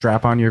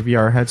Strap on your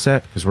VR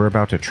headset because we're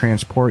about to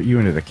transport you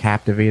into the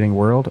captivating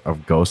world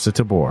of Ghosts of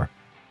Tabor.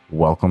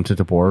 Welcome to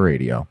Tabor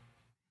Radio.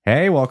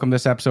 Hey, welcome to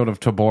this episode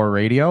of Tabor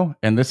Radio,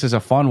 and this is a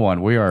fun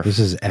one. This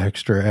is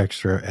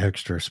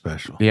extra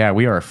special. Yeah,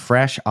 we are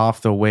fresh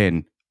off the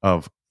win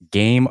of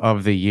Game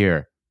of the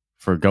Year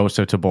for Ghosts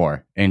of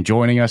Tabor. And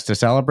joining us to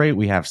celebrate,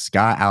 we have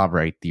Scott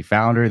Albright, the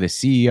founder, the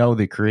CEO,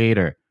 the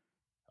creator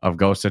of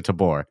Ghosts of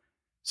Tabor.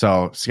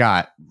 So,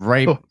 Scott,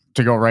 to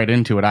go right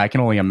into it, I can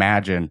only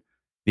imagine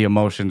the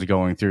emotions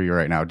going through you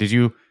right now. Did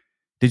you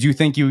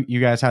think you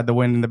guys had the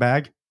win in the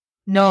bag?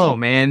 No,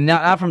 man,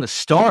 not from the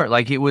start.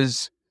 Like there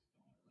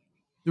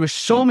were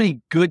so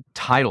many good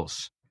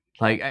titles.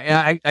 Like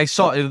I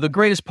saw the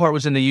greatest part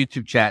was in the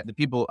YouTube chat. The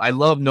people, I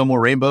love No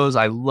More Rainbows.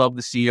 I love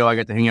the CEO. I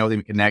got to hang out with him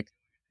and connect.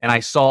 And I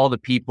saw the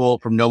people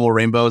from No More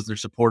Rainbows, their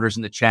supporters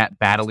in the chat,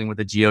 battling with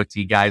the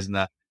GOT guys in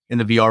the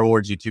VR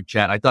Awards YouTube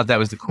chat. I thought that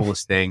was the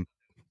coolest thing.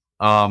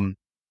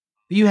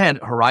 You had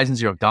Horizon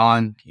Zero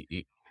Dawn.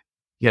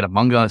 You had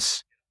Among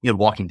Us. You had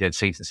Walking Dead: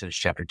 Saints and Sinners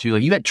Chapter 2.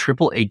 Like you had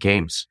AAA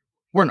games.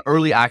 We're an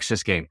early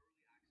access game.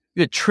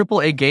 You had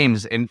AAA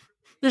games, and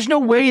there's no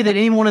way that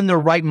anyone in their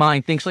right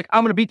mind thinks like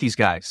I'm going to beat these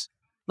guys.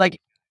 Like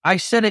I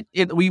said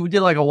we did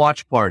like a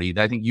watch party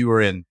that I think you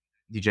were in,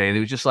 DJ, and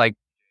it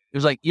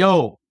was like,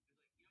 yo,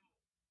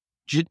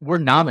 we're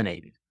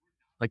nominated.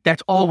 Like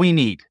that's all we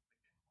need.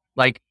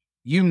 Like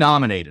you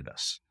nominated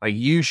us. Like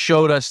you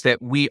showed us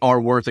that we are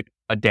worth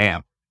a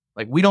damn.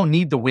 Like we don't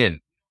need the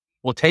win.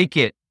 We'll take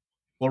it.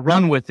 We'll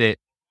run with it.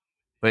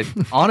 But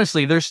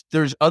honestly,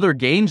 there's other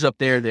games up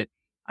there that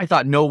I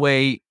thought no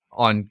way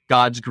on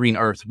God's green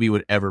earth we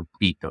would ever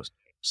beat those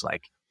games.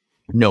 Like,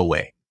 no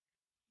way.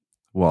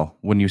 Well,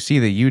 when you see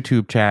the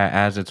YouTube chat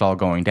as it's all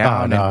going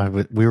down,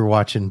 we were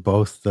watching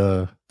both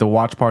the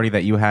watch party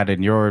that you had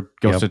in your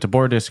Ghost of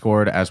Tabor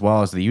Discord as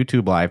well as the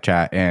YouTube live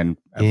chat, and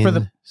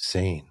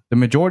insane. The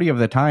majority of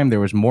the time there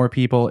was more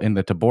people in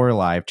the Tabor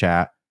live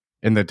chat,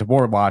 in the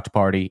Tabor watch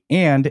party,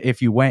 and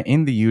if you went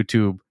in the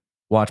YouTube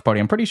watch party,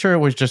 I'm pretty sure it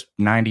was just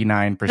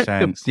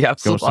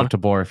 99% Ghost of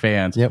Tabor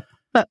fans. Yep.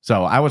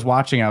 So I was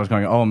watching, I was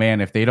going, oh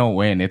man, if they don't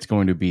win, it's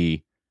going to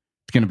be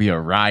a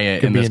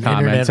riot in this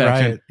comment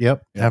section. Riot.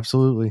 Yep,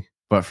 absolutely.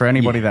 But for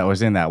anybody that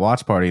was in that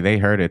watch party, they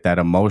heard it, that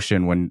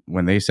emotion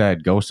when they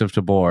said Ghost of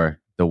Tabor,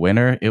 the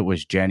winner, it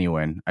was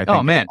genuine. I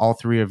think all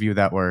three of you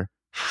that were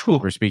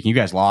speaking, you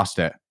guys lost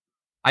it.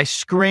 I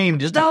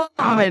screamed, just and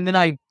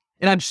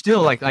I'm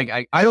still like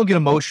I don't get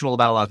emotional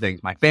about a lot of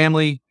things. My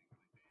family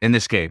in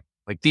this game.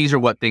 Like, these are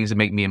what things that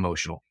make me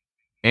emotional.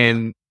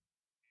 And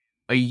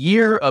a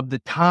year of the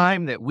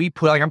time that we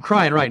put, like, I'm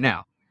crying right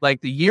now.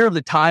 Like, the year of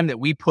the time that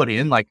we put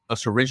in, like,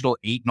 us original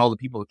 8 and all the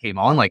people that came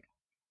on, like,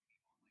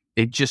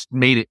 it just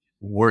made it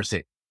worth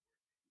it.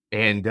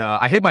 And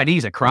I hit my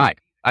knees. I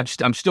cried.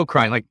 I'm still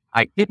crying. Like,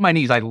 I hit my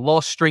knees. I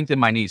lost strength in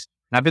my knees.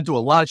 And I've been through a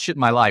lot of shit in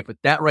my life. But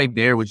that right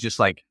there was just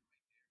like,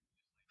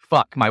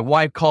 fuck. My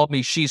wife called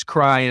me. She's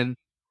crying.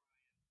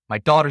 My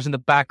daughter's in the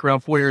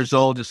background, 4 years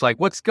old, just like,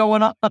 what's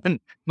going on?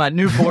 My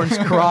newborn's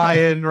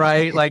crying,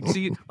 right? Like,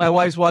 see, my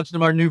wife's watching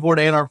our newborn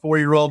and our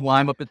 4-year-old while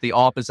I'm up at the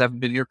office. I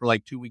haven't been here for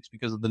like 2 weeks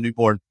because of the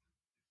newborn.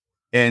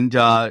 And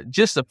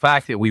just the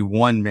fact that we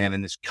won, man,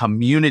 in this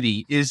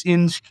community is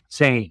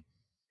insane.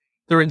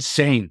 They're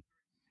insane.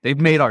 They've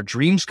made our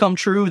dreams come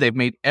true. They've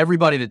made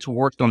everybody that's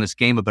worked on this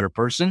game a better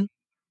person.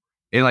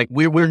 And like,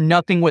 we're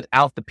nothing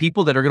without the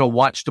people that are going to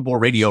watch Tabor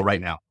Radio right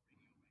now.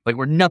 Like,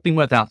 we're nothing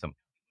without them.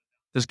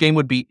 This game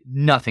would be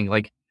nothing.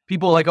 Like,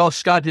 people are like, oh,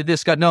 Scott did this,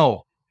 Scott.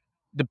 No,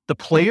 the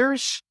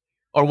players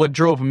are what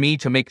drove me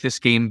to make this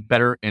game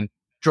better and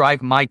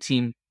drive my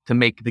team to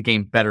make the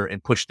game better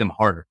and push them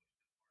harder.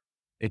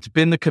 It's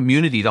been the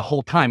community the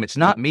whole time. It's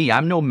not me.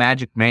 I'm no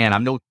magic man.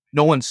 I'm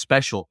no one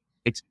special.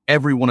 It's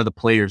every one of the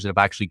players that have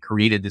actually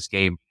created this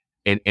game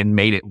and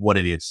made it what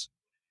it is.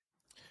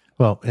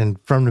 Well,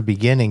 and from the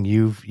beginning,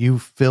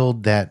 you've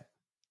filled that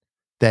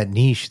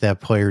niche that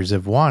players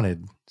have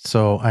wanted.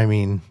 So, I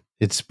mean,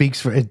 it speaks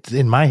for it.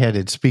 In my head,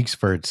 it speaks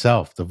for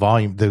itself. The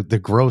volume, the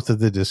growth of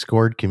the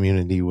Discord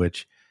community,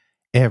 which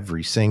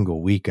every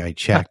single week I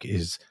check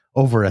is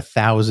over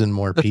 1,000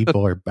 more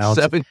people are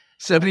bouncing.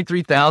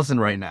 73,000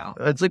 right now.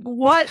 It's like,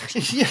 what?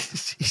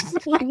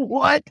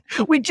 What?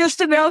 We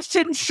just announced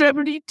it in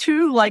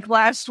 72 like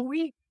last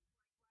week.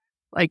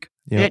 Like,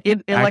 yep.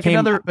 Like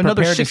another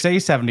to say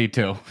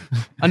 72.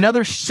 Another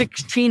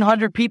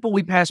 1,600 people.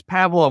 We passed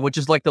Pavlov, which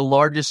is like the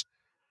largest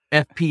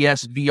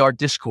FPS VR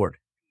Discord.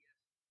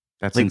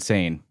 That's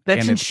insane.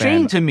 That's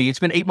insane to me. It's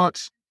been 8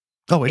 months.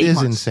 Oh, it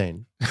is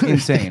insane.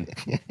 Insane.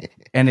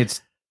 And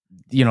it's,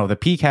 the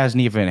peak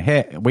hasn't even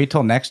hit. Wait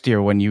till next year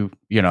when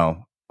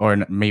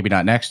or maybe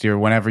not next year,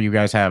 whenever you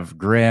guys have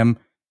Grim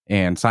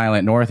and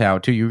Silent North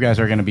out too, you guys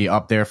are going to be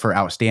up there for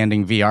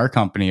Outstanding VR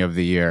Company of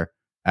the Year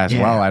as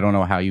well. I don't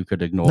know how you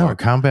could ignore. No,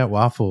 Combat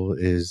Waffle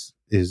is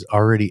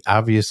already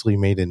obviously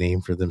made a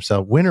name for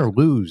themselves. Win or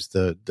lose,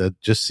 the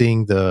just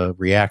seeing the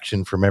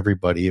reaction from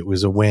everybody, it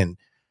was a win.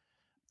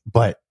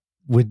 But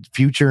with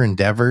future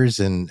endeavors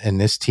and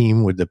this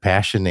team with the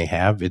passion they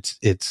have,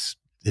 it's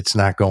it's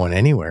not going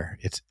anywhere.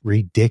 It's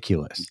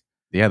ridiculous.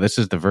 Yeah, this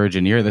is the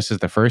Virgin year. This is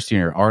the first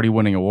year already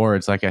winning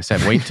awards. Like I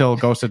said, wait till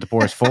Ghost of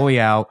Tabor is fully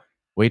out.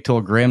 Wait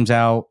till Grimm's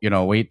out.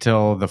 Wait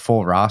till the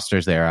full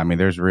roster's there. I mean,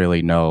 there's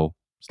really no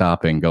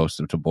stopping Ghost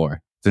of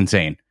Tabor. It's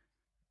insane.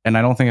 And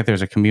I don't think that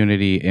there's a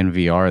community in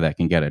VR that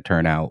can get a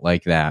turnout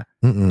like that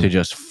to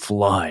just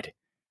flood.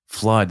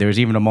 There's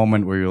even a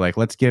moment where you're like,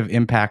 let's give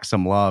Impact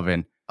some love.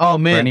 And oh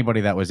man, for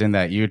anybody that was in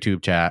that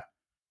YouTube chat,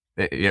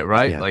 yeah,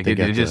 right. Yeah, like they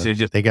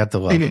got the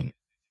love.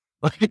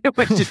 Like it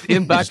was just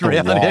Impact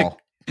reality.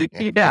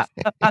 Yeah,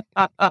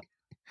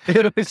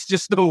 it was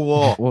just the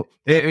wall. Well,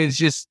 it was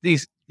just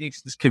this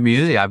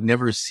community. I've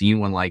never seen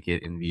one like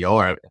it in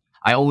VR.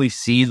 I only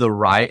see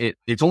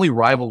it's only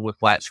rivaled with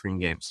flat screen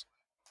games.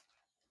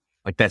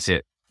 Like that's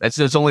it. That's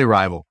its only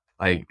rival.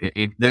 Like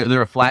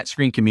they're a flat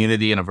screen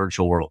community in a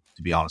virtual world.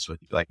 To be honest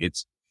with you, like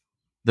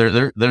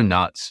they're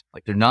nuts.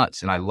 Like they're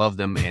nuts, and I love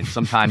them. And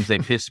sometimes they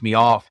piss me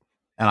off,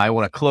 and I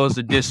want to close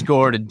the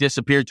Discord and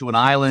disappear to an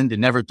island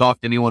and never talk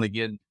to anyone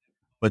again.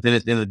 But then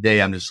at the end of the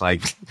day, I'm just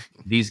like,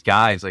 these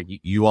guys, like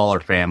you all are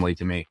family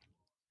to me,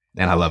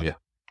 and I love you.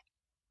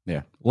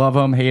 Yeah, love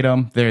them, hate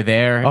them. They're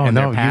there and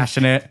they're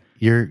passionate.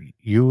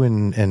 You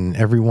and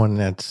everyone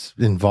that's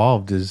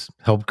involved has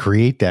helped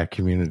create that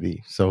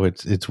community. So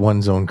it's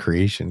one's own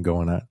creation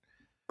going on.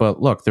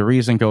 But look, the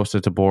reason Ghost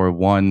of Tabor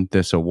won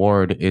this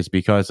award is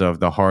because of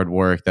the hard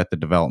work that the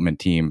development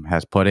team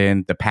has put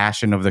in, the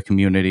passion of the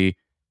community,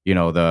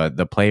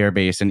 the player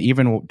base, and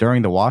even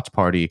during the watch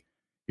party.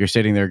 You're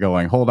sitting there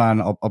going, hold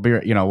on, I'll be,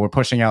 we're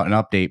pushing out an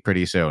update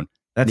pretty soon.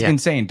 That's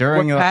insane.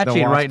 During we're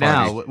patching the right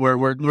party. now.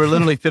 We're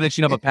literally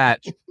finishing up a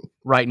patch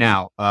right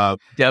now.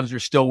 Devs are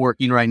still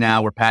working right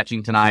now. We're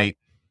patching tonight.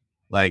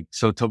 Like,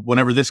 so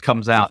whenever this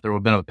comes out, there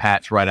will be a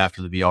patch right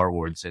after the VR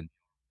awards.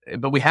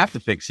 But we have to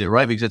fix it,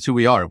 right? Because that's who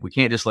we are. We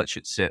can't just let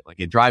shit sit. Like,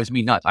 it drives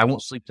me nuts. I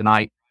won't sleep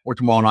tonight or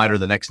tomorrow night or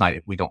the next night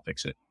if we don't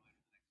fix it.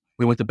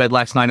 We went to bed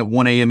last night at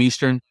 1 a.m.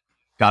 Eastern,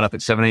 got up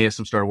at 7 a.m.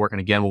 started working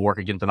again. We'll work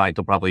again tonight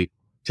till probably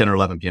 10 or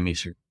 11 p.m.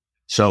 Eastern.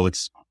 So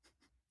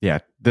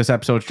this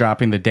episode's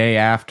dropping the day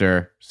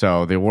after.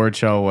 So the award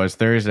show was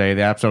Thursday.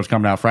 The episode's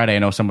coming out Friday. I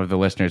know some of the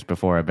listeners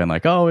before have been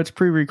like, oh, it's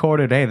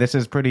pre-recorded. Hey, this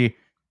is pretty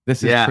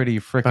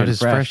freaking about as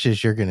fresh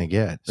as you're going to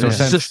get. So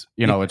since,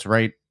 it's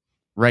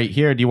right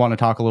here, do you want to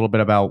talk a little bit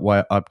about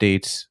what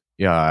updates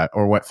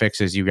or what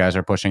fixes you guys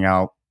are pushing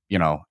out,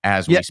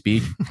 as we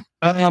speak?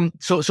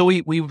 So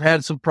we've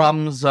had some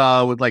problems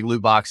with like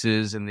loot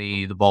boxes in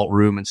the vault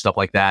room and stuff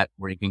like that,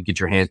 where you can get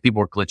your hands. People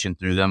were glitching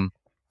through them.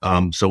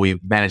 So we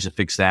managed to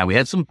fix that. We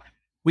had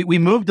we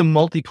moved the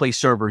multiplayer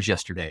servers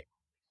yesterday,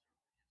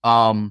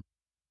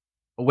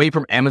 away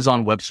from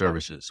Amazon Web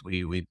Services.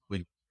 We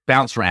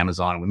bounced from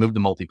Amazon and we moved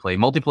to multiplayer.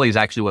 Multiplayer is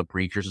actually what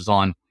Breachers is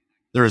on.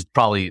 There is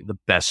probably the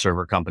best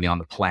server company on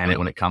the planet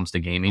when it comes to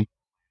gaming.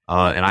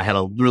 And I had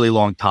a really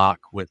long talk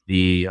with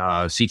the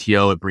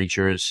CTO at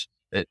Breachers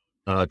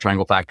at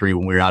Triangle Factory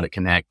when we were out at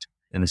Connect,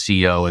 and the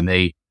CEO, and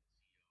they,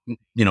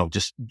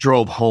 just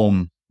drove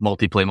home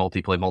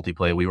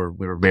multiplayer. We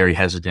were very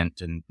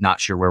hesitant and not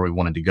sure where we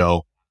wanted to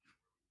go.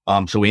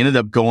 So we ended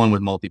up going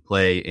with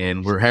multiplayer,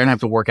 and we're going to have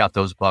to work out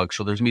those bugs.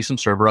 So there's going to be some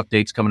server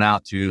updates coming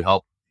out to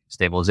help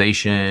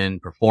stabilization,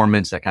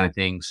 performance, that kind of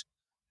things,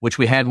 which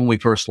we had when we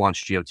first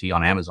launched GOT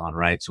on Amazon,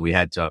 right? So we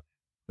had to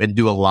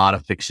do a lot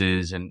of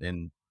fixes,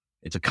 and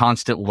it's a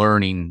constant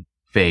learning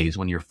phase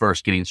when you're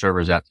first getting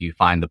servers out till you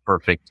find the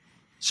perfect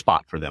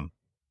spot for them.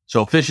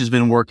 So Fish has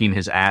been working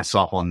his ass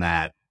off on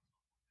that.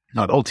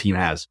 No, the whole team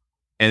has.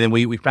 And then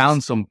we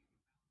found some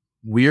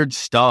weird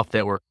stuff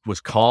that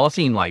was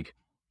causing like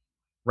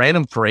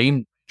random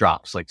frame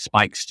drops, like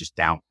spikes just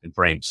down in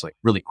frames, like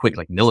really quick,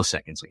 like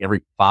milliseconds, like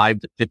every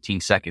 5 to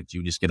 15 seconds,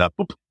 you just get up,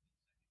 whoop,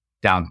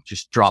 down,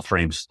 just drop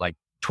frames, like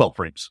 12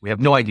 frames. We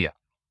have no idea.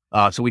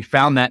 So we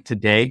found that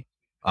today,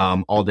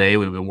 all day.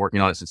 We've been working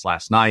on it since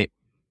last night.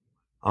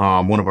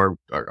 One of our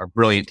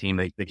brilliant team,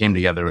 they came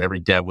together. Every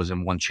dev was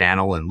in one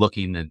channel and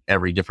looking at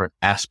every different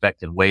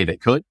aspect and way they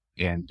could.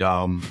 And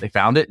they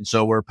found it. And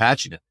so we're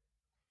patching it.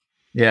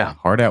 Yeah.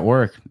 Hard at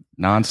work,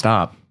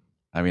 nonstop.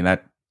 I mean,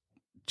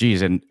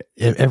 and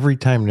every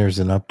time there's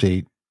an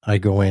update, I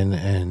go in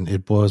and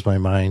it blows my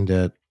mind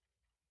that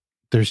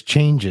there's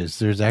changes.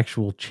 There's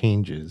actual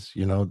changes,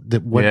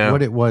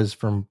 what it was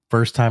from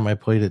first time I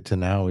played it to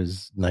now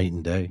is night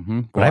and day.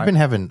 Mm-hmm. But I've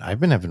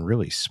been having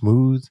really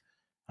smooth.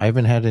 I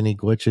haven't had any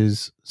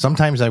glitches.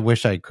 Sometimes I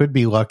wish I could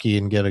be lucky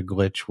and get a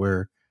glitch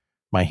where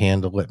my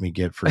hand will let me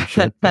get free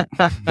shit.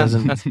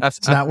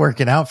 It's not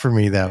working out for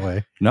me that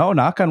way. No,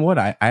 knock on wood.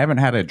 I haven't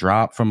had a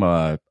drop from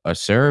a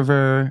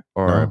server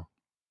or,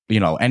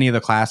 any of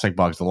the classic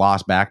bugs, the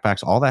lost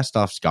backpacks, all that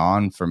stuff's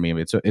gone for me.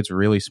 It's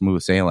really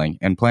smooth sailing.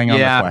 And playing on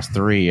the Quest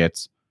 3,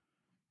 it's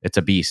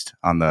a beast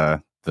on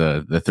the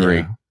 3.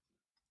 Yeah.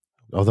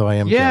 Although I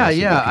am.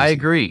 Yeah, I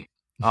agree.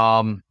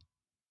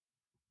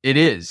 It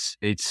is.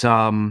 It's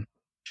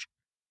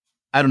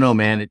I don't know,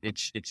 man.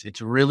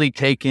 It's really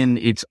taken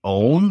its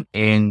own,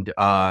 and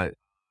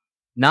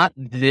not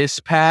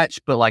this patch,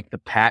 but like the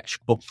patch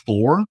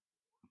before.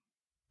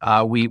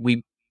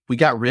 We we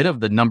got rid of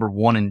the number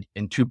 1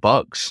 and 2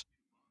 bugs.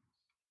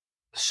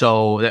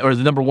 So, or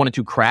the number 1 and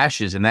 2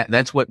 crashes, and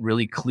that's what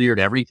really cleared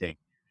everything.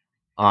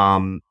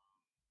 So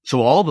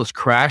all those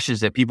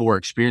crashes that people were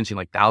experiencing,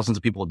 like thousands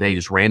of people a day,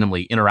 just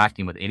randomly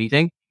interacting with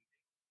anything,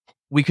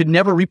 we could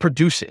never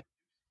reproduce it.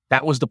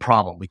 That was the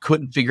problem. We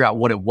couldn't figure out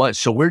what it was.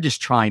 So we're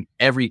just trying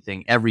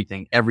everything.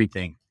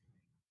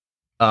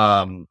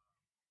 And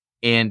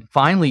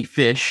finally,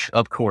 Fish,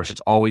 of course,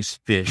 it's always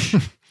Fish,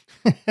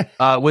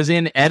 was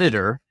in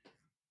editor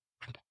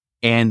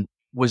and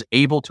was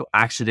able to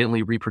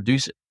accidentally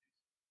reproduce it.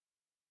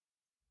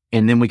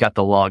 And then we got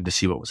the log to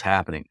see what was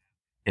happening.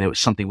 And it was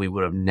something we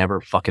would have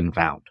never fucking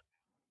found.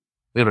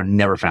 We would have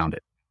never found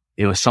it.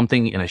 It was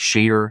something in a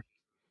shader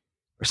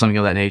or something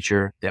of that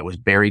nature that was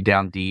buried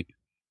down deep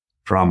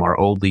from our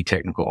old lead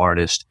technical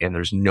artist. And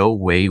there's no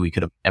way we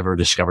could have ever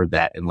discovered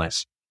that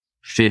unless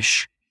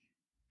Fish,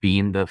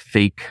 being the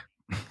fake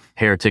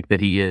heretic that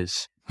he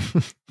is,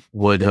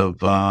 would have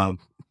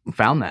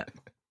found that.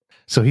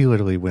 So he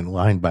literally went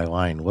line by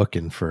line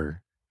looking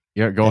for.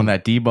 Yeah, going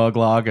that debug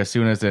log as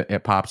soon as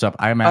it pops up.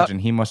 I imagine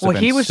he must have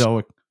been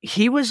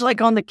He was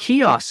like on the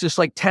kiosk, just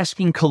like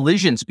testing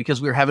collisions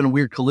because we were having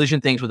weird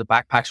collision things with the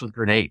backpacks with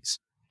grenades.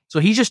 So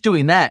he's just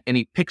doing that, and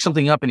he picked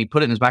something up and he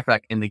put it in his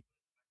backpack, and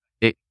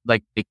it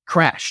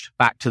crashed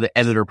back to the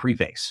editor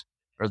preface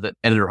or the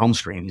editor home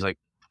screen. He's like,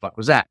 "The fuck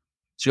was that?"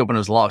 So he opened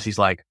his logs. He's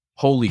like,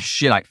 "Holy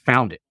shit, I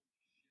found it,"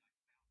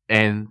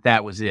 and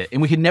that was it.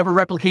 And we could never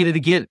replicate it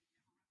again.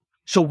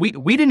 So we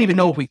didn't even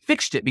know if we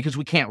fixed it because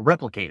we can't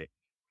replicate it.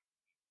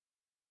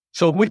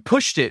 So we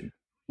pushed it.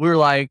 We were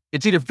like,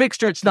 it's either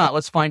fixed or it's not.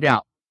 Let's find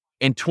out.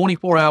 And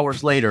 24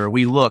 hours later,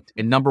 we looked,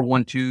 and number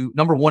 1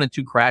 and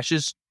 2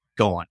 crashes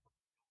gone.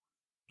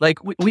 Like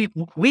we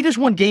just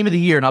won game of the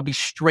year, and I'll be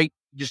straight,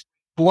 just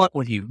blunt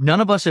with you. None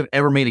of us have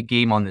ever made a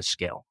game on this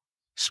scale.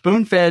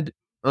 Spoonfed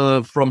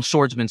from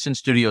Swordsman Sin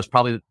Studio is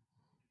probably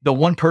the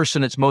one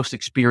person that's most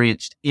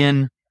experienced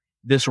in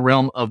this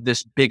realm of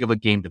this big of a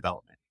game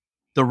development.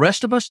 The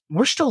rest of us,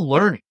 we're still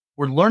learning.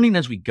 We're learning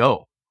as we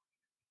go.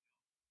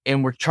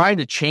 And we're trying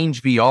to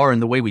change VR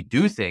and the way we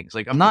do things.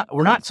 Like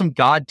we're not some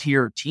god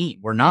tier team.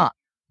 We're not.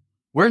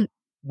 We're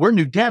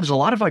new devs. A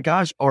lot of our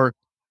guys are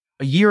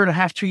a year and a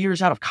half, 2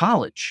 years out of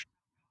college.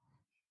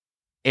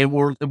 And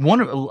we're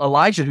one of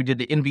Elijah, who did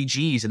the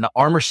NVGs and the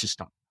armor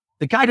system.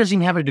 The guy doesn't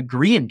even have a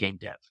degree in game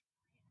dev.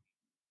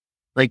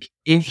 Like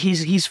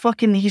he's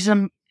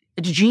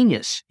a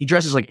genius. He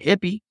dresses like a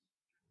hippie,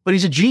 but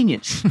he's a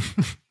genius.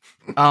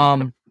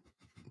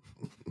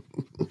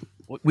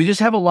 We just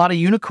have a lot of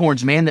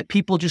unicorns, man, that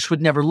people just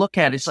would never look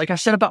at. It's like I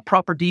said about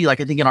Proper D,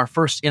 like I think in our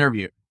first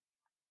interview.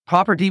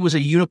 Proper D was a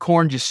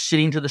unicorn just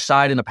sitting to the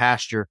side in a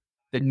pasture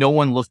that no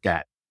one looked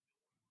at.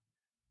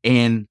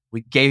 And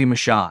we gave him a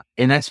shot.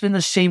 And that's been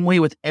the same way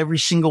with every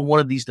single one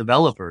of these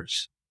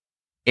developers.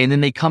 And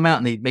then they come out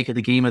and they make it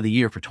the game of the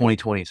year for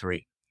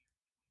 2023.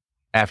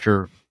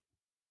 After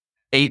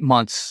 8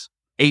 months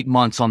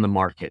on the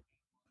market.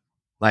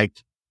 Like,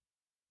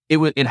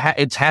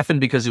 it's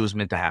happened because it was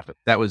meant to happen.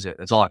 That was it.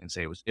 That's all I can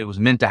say. It was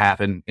meant to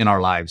happen in our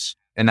lives,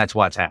 and that's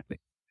why it's happening.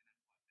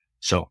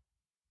 So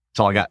that's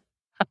all I got.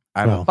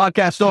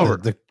 Podcast over.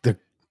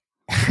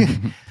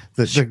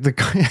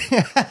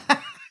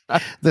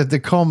 The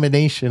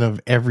culmination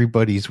of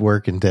everybody's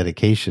work and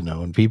dedication,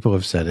 though, and people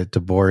have said it, to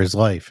bore his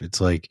life.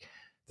 It's like,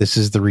 this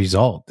is the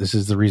result. This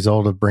is the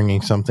result of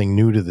bringing something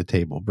new to the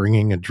table,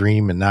 bringing a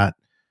dream, and not,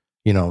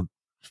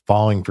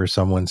 falling for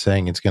someone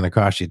saying it's going to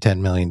cost you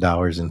 $10 million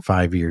in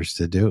 5 years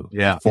to do.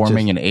 Yeah.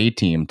 Forming an A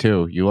team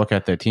too. You look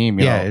at the team.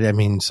 I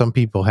mean, some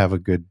people have a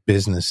good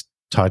business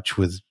touch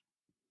with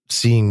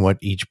seeing what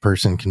each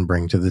person can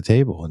bring to the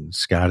table. And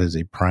Scott is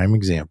a prime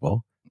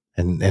example,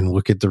 and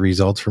look at the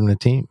results from the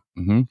team.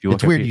 Mm-hmm.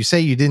 It's weird. You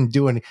say you didn't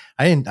do any,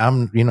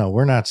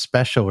 we're not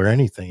special or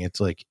anything. It's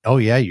like, oh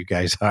yeah, you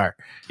guys are.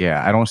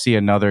 Yeah. I don't see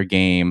another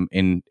game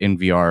in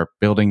VR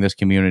building this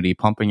community,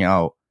 pumping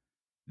out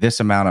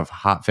this amount of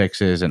hot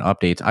fixes and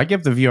updates. I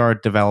give the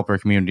VR developer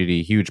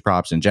community huge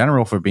props in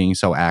general for being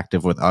so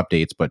active with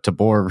updates, but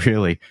Tabor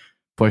really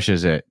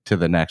pushes it to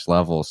the next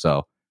level.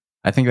 So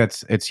I think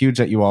it's huge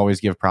that you always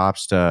give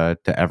props to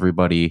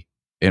everybody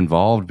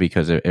involved,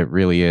 because it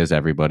really is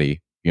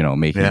everybody,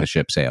 making the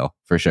ship sail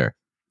for sure.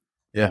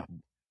 Yeah.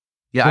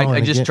 Yeah.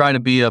 I just try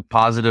to be a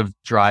positive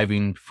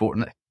driving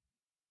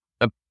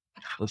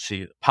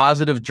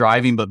positive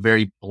driving, but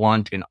very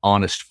blunt and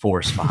honest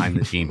force behind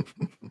the team.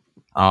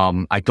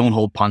 I don't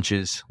hold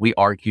punches. We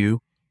argue.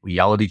 We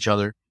yell at each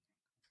other.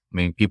 I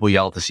mean, people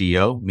yell at the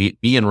CEO. Me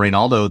and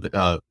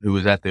Reynaldo, who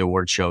was at the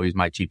award show, he's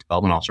my chief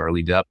development officer, our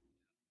lead up.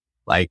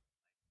 Like,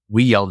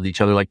 we yelled at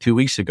each other like 2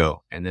 weeks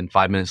ago. And then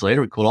 5 minutes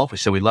later, we cooled off. We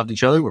said we loved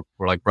each other.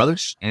 We're like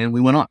brothers. And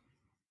we went on.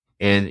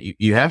 And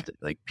you have to,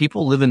 like,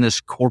 people live in this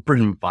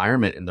corporate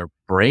environment in their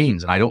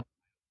brains. And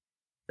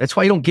that's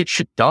why you don't get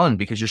shit done,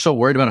 because you're so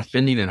worried about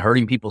offending and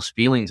hurting people's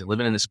feelings and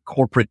living in this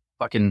corporate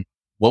fucking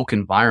woke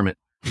environment.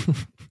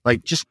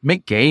 Like, just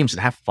make games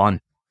and have fun.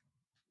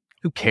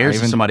 Who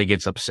cares if somebody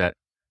gets upset?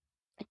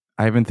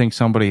 I even think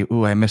somebody.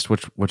 Ooh, I missed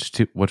which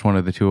one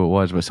of the two it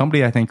was, but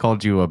somebody I think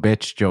called you a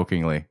bitch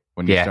jokingly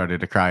when you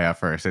started to cry at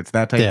first. It's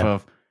that type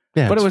of.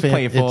 Yeah, but it was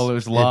playful. It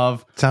was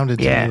love. It sounded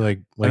to me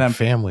like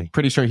family.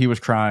 Pretty sure he was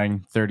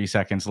crying 30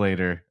 seconds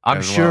later.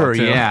 I'm sure.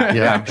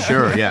 Yeah, I'm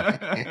sure.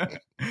 Yeah.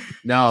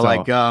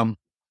 No, so,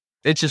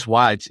 it's just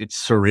why it's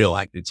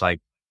surreal. It's like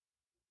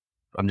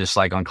I'm just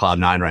like on cloud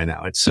 9 right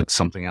now. It's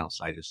something else.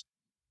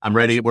 I'm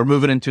ready. We're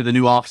moving into the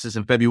new offices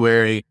in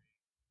February.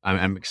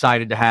 I'm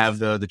excited to have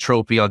the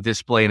trophy on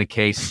display in a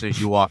case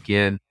as you walk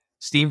in.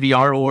 Steam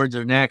VR Awards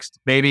are next,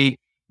 baby.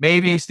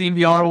 Maybe Steam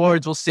VR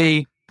Awards. We'll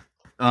see.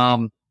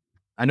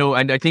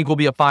 I think we'll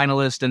be a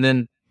finalist, and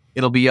then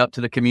it'll be up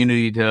to the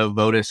community to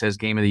vote us as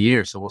Game of the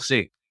Year. So we'll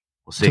see.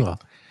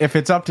 If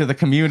it's up to the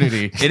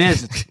community, it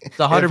is. It's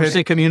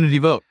 100% community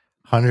vote.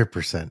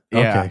 100%. Yeah,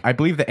 okay. I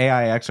believe the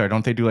AIXR,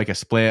 don't they do like a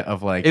split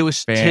of like it was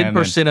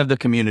 10% of the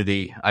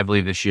community, I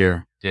believe this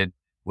year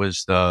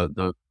was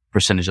the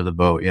percentage of the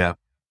vote. Yeah,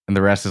 and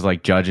the rest is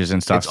like judges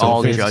and stuff. It's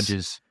all the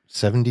judges.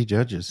 70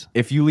 judges.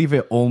 If you leave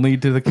it only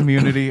to the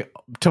community,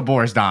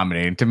 Tabor's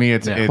dominating. To me,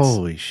 it's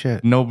holy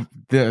shit. No,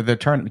 the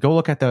turn. Go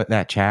look at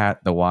that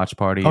chat, the watch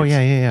party. Oh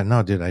yeah.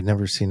 No, dude, I'd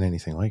never seen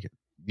anything like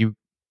it.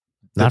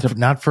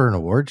 Not for an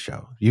award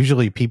show.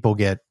 Usually, people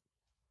get,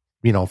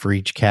 for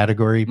each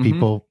category,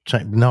 people.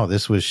 No,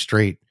 this was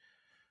straight.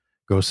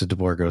 Ghost of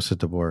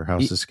Tabor,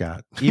 House of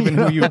Scott. Even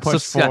who you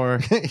push for.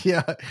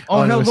 Yeah.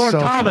 Oh no, Lord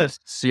Thomas.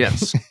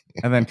 Yes.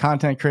 And then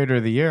Content Creator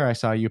of the Year, I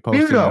saw you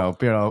posting.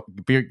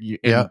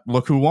 Beardo.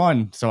 Look who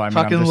won. So I'm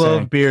fucking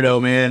love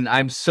Beardo, man.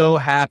 I'm so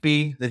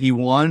happy that he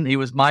won. He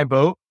was my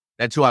vote.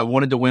 That's who I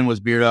wanted to win was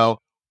Beardo.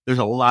 There's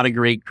a lot of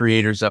great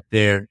creators up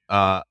there.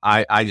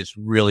 I just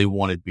really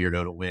wanted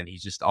Beardo to win.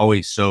 He's just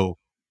always so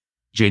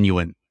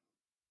genuine.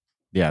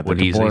 Yeah, when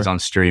he's on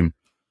stream.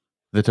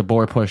 The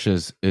Tabor push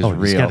is real.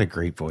 He's got a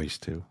great voice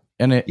too.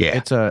 And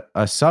it's a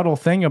subtle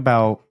thing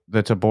about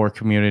the Tabor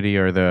community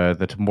or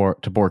the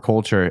Tabor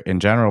culture in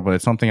general, but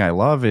it's something I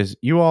love is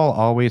you all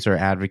always are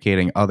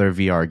advocating other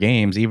VR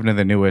games, even in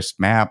the newest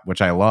map,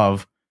 which I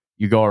love.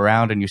 You go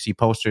around and you see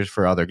posters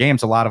for other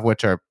games, a lot of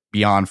which are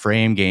Beyond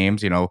Frame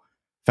games,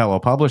 fellow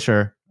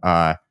publisher,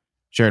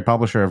 shared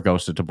publisher of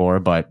Ghost of Tabor,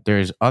 but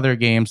there's other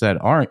games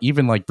that aren't,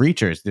 even like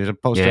Breachers. There's a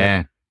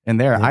poster in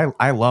there. Yeah.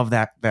 I love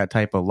that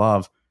type of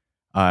love.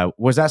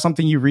 Was that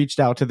something you reached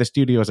out to the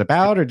studios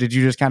about, or did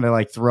you just kind of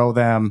like throw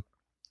them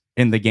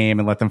in the game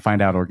and let them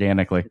find out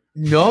organically?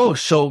 No.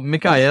 So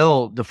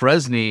Mikhail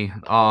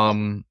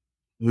DeFresny,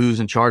 who's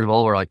in charge of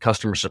all of our like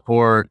customer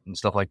support and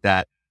stuff like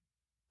that,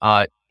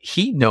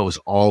 he knows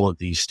all of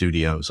these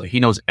studios. Like he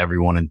knows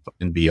everyone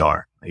in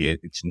VR.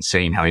 It's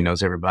insane how he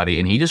knows everybody.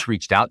 And he just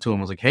reached out to him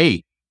and was like,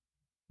 hey,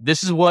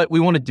 this is what we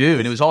want to do.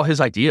 And it was all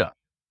his idea.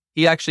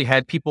 He actually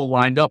had people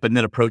lined up and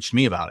then approached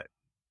me about it.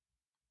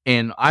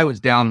 And I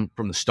was down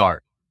from the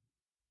start.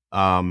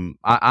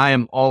 I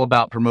am all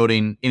about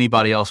promoting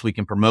anybody else we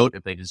can promote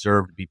if they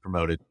deserve to be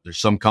promoted. There's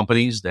some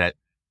companies that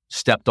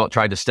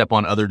tried to step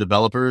on other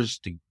developers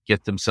to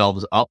get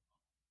themselves up,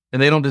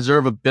 and they don't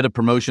deserve a bit of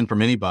promotion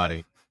from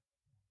anybody.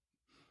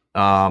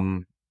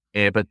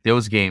 But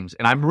those games,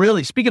 and I'm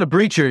really, speaking of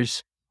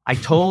Breachers, I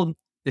told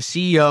the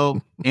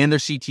CEO and their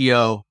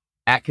CTO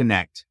at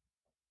Connect,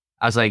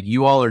 I was like,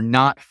 you all are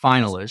not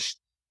finalists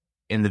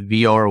in the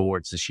VR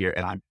awards this year,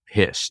 and I'm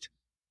pissed.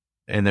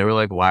 And they were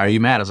like, why are you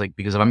mad? I was like,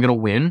 because if I'm going to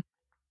win,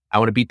 I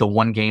want to beat the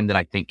one game that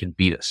I think can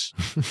beat us.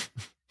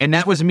 And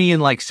that was me in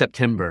like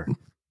September,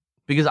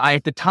 because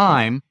at the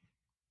time,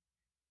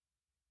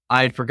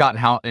 I had forgotten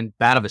how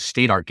bad of a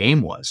state our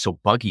game was. So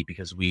buggy,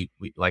 because we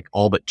like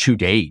all but 2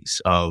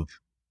 days of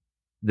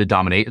the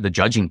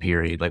judging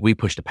period, like we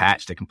pushed a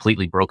patch that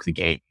completely broke the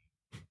game.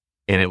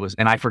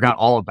 And I forgot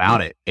all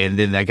about it. And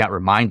then I got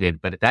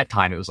reminded, but at that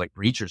time it was like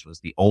Breachers was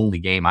the only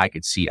game I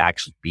could see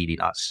actually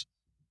beating us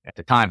at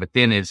the time. But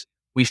then as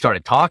we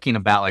started talking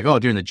about like,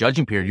 during the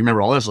judging period, you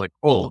remember all this, like,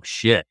 oh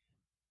shit,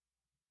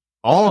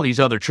 all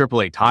these other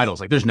AAA titles,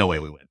 like there's no way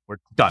we win. We're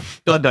done.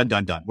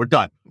 We're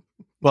done.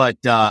 But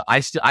I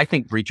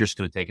think Breachers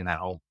could have taken that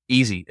home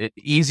easy.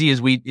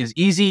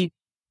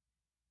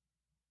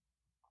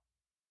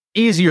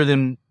 Easier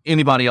than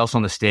anybody else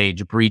on the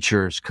stage.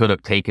 Breachers could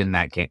have taken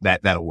that game, that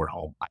award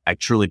home. I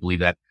truly believe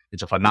that.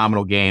 It's a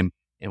phenomenal game.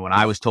 And when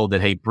I was told that,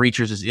 hey,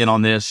 Breachers is in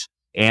on this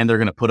and they're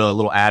going to put a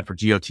little ad for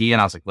GOT,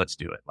 and I was like, let's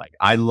do it. Like,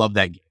 I love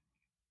that game,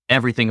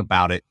 everything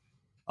about it.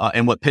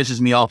 And what pisses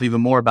me off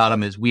even more about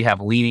them is we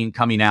have Leaning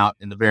coming out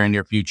in the very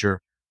near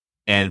future.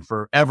 And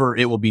forever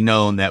it will be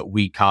known that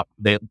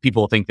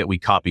people think that we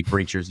copied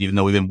Breachers, even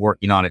though we've been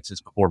working on it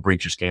since before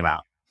Breachers came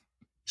out.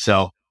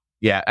 So,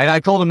 yeah, and I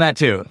told them that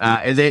too.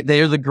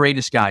 They are the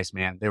greatest guys,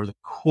 man. They were the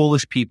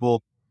coolest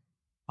people.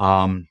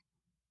 And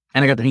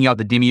I got to hang out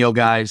with the Demio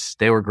guys.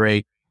 They were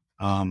great.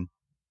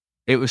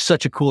 It was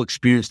such a cool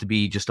experience to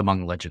be just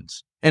among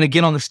legends. And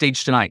again, on the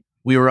stage tonight,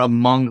 we were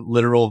among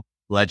literal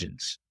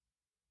legends.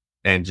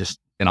 And just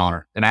an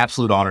honor, an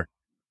absolute honor.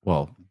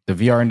 Well, the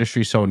VR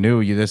industry is so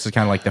new. This is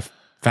kind of like the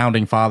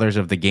founding fathers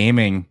of the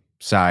gaming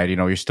side.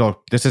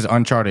 This is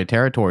uncharted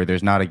territory.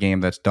 There's not a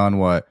game that's done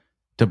what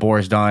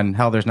Tabor's done.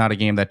 Hell, there's not a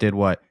game that did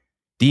what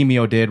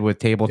Demio did with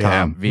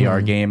tabletop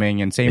VR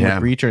gaming, and same with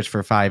Breachers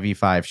for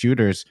 5v5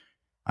 shooters.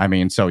 I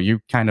mean, so you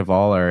kind of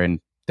all are in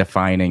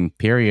defining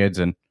periods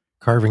and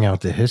carving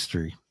out the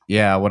history.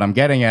 Yeah, what I'm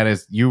getting at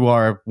is you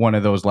are one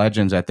of those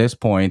legends at this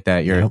point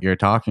that you're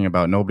talking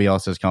about. Nobody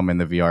else has come in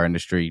the VR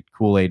industry,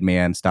 Kool-Aid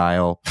Man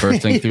style,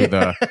 bursting through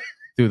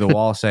the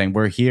wall, saying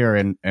we're here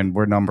and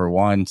we're number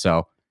one.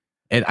 So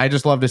I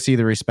just love to see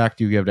the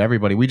respect you give to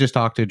everybody. We just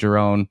talked to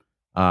Jerome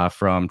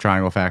from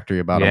Triangle Factory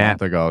about a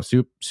month ago.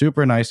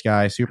 Super nice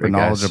guy, super Great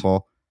knowledgeable,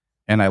 guys.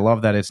 And I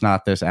love that it's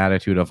not this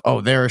attitude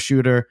of they're a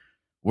shooter,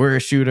 we're a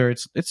shooter.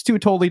 It's two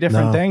totally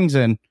different things,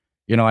 and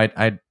you know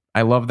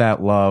I love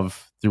that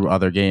love through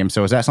other games.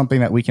 So is that something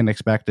that we can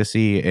expect to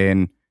see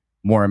in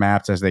more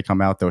maps as they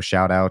come out? Those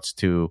shout outs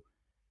to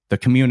the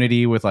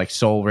community with like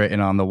soul written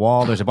on the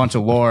wall. There's a bunch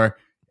of lore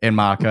in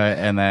Maka,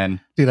 and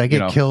then dude, I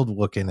get killed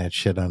looking at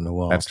shit on the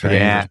wall. That's the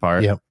dangerous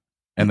part. Yep.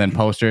 And then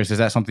posters. Is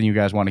that something you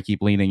guys want to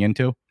keep leaning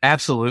into?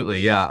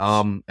 Absolutely.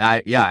 Yeah.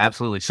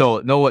 Absolutely.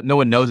 So no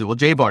one knows it. Well,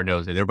 J-Bar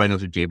knows it. Everybody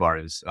knows who J-Bar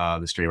is,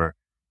 the streamer.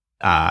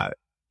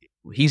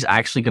 He's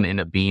actually going to end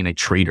up being a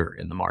trader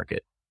in the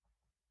market.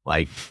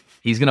 Like,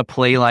 he's going to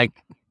play like...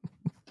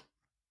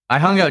 I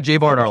hung out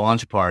J-Bar at our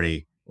launch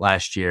party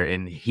last year,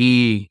 and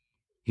he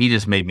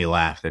just made me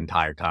laugh the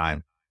entire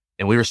time.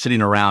 And we were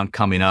sitting around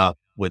coming up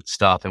with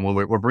stuff, and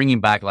we're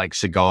bringing back like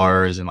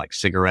cigars and like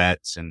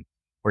cigarettes, and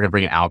we're going to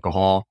bring in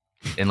alcohol.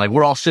 And like,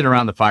 we're all sitting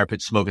around the fire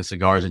pit smoking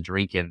cigars and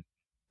drinking.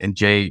 And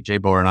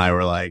J-Bar and I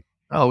were like,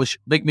 we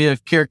should make me a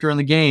character in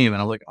the game.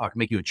 And I was like, I can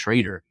make you a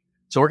trader.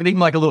 So we're going to give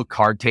him like a little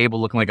card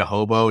table looking like a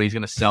hobo. And he's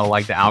going to sell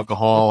like the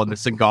alcohol and the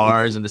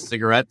cigars and the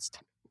cigarettes.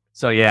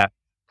 So yeah.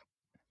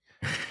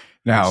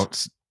 Now,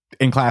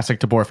 in classic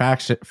Tabor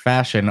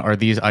fashion, are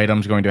these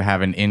items going to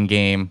have an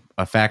in-game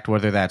effect,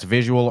 whether that's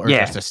visual or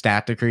just a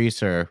stat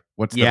decrease, or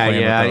what's the plan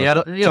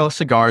with those? You know,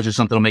 cigars or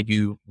something will make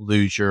you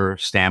lose your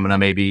stamina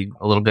maybe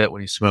a little bit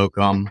when you smoke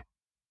them.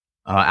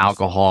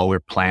 Alcohol, we're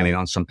planning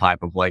on some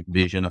type of like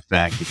vision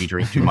effect if you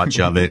drink too much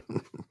of it.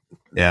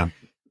 Yeah.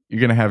 You're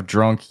going to have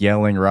drunk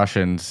yelling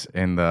Russians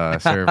in the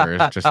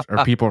servers,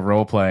 or people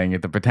role-playing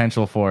it. The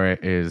potential for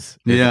it is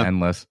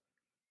endless.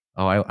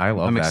 Oh, I love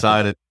that. I'm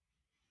excited.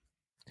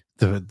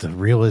 The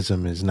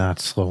realism is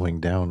not slowing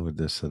down with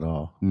this at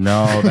all.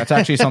 No, that's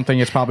actually something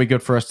it's probably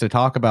good for us to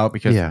talk about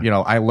because, you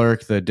know, I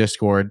lurk the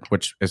Discord,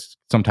 which is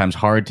sometimes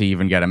hard to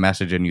even get a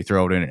message and you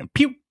throw it in and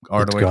pew,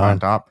 all the way on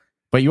top.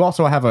 But you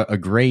also have a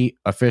great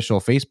official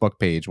Facebook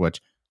page,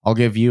 which I'll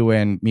give you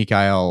and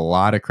Mikhail a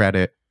lot of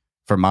credit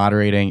for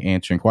moderating,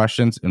 answering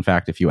questions. In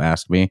fact, if you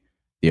ask me,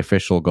 the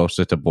official Ghost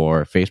of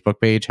Tabor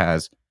Facebook page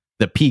has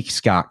the peak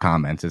Scott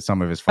comments. It's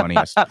some of his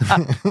funniest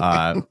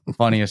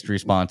funniest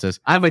responses.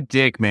 I'm a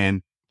dick,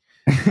 man.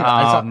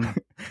 But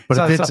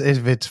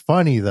if it's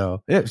funny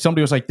though,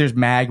 somebody was like, "There's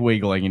mag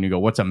wiggling," and you go,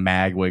 "What's a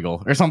mag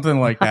wiggle?" or something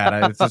like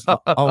that. It's just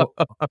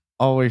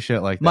always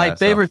shit like that. My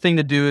favorite thing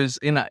to do is,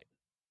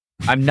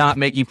 I'm not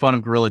making fun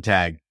of Gorilla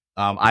Tag.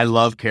 I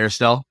love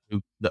Carousel,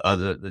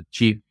 the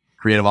chief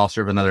creative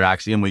officer of another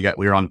Axiom. We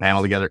were on the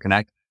panel together at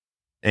Connect,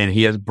 and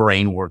he has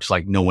brain works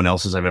like no one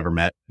else's I've ever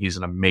met. He's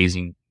an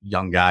amazing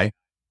young guy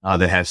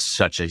that has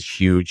such a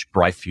huge,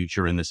 bright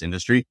future in this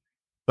industry.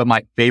 But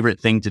my favorite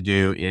thing to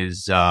do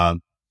is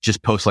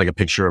just post like a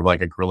picture of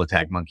like a Gorilla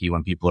Tag monkey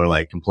when people are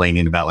like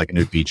complaining about like a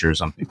new feature or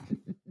something.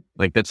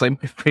 Like that's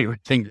like my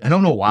favorite thing. I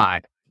don't know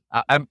why.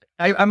 I'm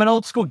an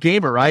old school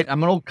gamer, right?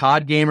 I'm an old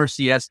COD gamer,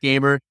 CS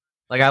gamer.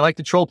 Like I like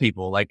to troll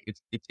people. Like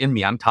it's in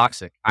me. I'm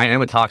toxic. I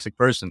am a toxic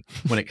person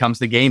when it comes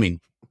to gaming.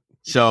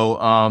 So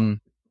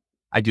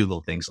I do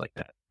little things like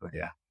that. But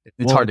yeah,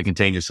 it's hard to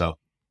contain yourself.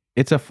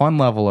 It's a fun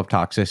level of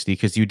toxicity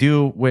because you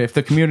do, if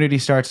the community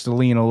starts to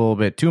lean a little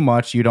bit too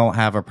much, you don't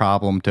have a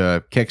problem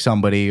to kick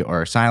somebody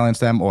or silence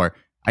them. Or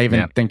I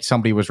even think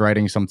somebody was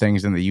writing some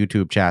things in the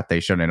YouTube chat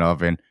they shouldn't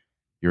have. And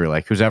you were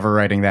like, who's ever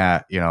writing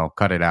that,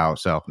 cut it out.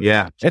 So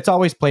yeah, it's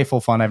always playful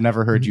fun. I've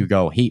never heard you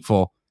go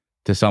hateful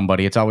to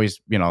somebody. It's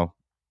always,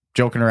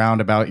 joking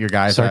around about your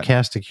guys.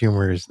 Sarcastic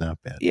humor is not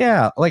bad.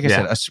 Yeah. Like I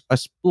said, a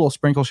little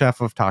sprinkle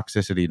chef of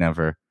toxicity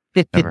never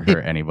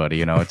hurt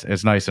anybody.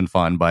 It's nice and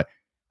fun, but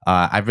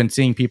I've been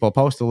seeing people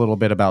post a little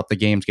bit about the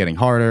games getting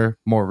harder,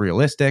 more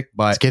realistic,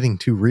 but it's getting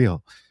too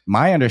real.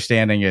 My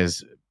understanding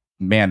is,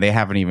 man, they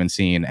haven't even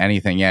seen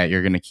anything yet.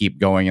 You're going to keep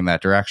going in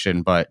that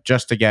direction, but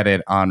just to get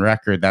it on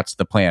record, that's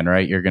the plan,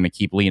 right? You're going to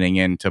keep leaning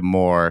into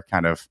more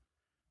kind of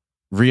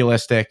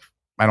realistic.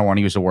 I don't want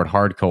to use the word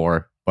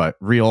hardcore, but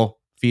real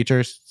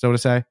features, so to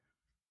say.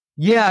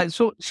 Yeah.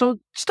 So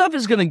stuff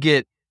is going to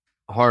get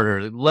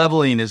harder.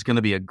 Leveling is going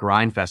to be a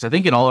grind fest. I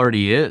think it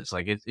already is.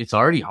 Like it's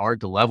already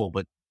hard to level,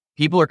 but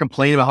people are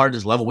complaining about how hard it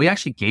is to level. We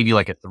actually gave you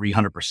like a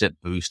 300%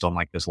 boost on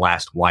like this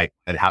last wipe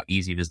at how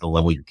easy it is to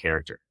level your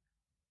character.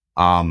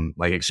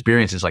 Like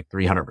experience is like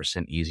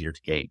 300% easier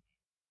to gain.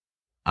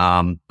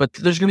 But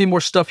there's going to be more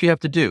stuff you have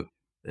to do.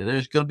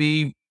 It's going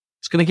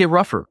to get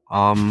rougher.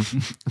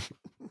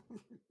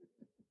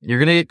 You're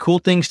going to get cool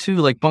things too,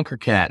 like Bunker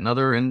Cat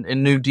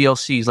and new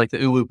DLCs like the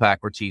Uwu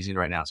pack we're teasing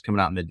right now. It's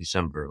coming out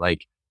mid-December.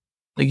 Like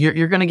Like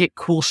you're going to get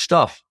cool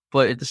stuff.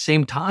 But at the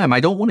same time,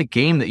 I don't want a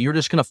game that you're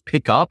just going to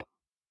pick up,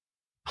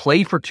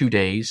 play for 2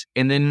 days,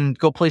 and then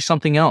go play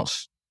something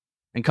else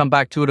and come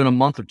back to it in a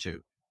month or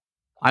two.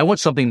 I want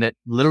something that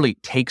literally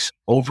takes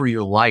over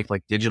your life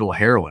like digital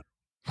heroin.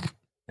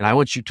 And I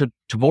want you to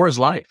Tabora's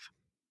life.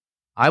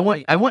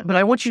 But I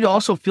want you to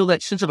also feel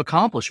that sense of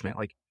accomplishment.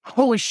 Like,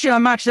 holy shit, I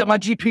maxed out my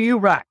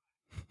GPU rack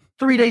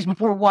 3 days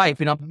before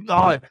wife, and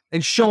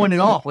and showing it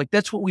off. Like,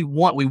 that's what we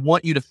want. We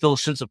want you to feel a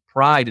sense of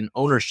pride and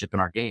ownership in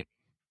our game.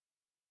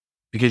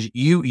 Because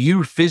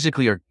you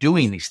physically are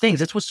doing these things.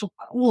 That's what's so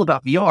cool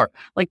about VR.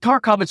 Like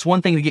Tarkov, it's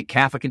one thing to get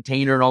Kafka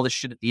container and all this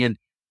shit at the end,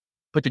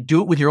 but to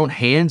do it with your own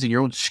hands and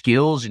your own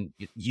skills, and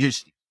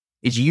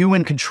it's you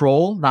in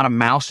control, not a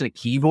mouse and a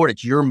keyboard.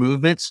 It's your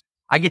movements.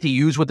 I get to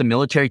use what the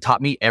military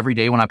taught me every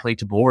day when I play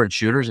Tabor and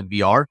shooters and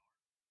VR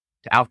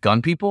to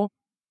outgun people.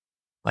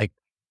 Like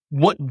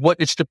what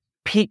it's the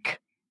peak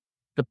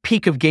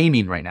of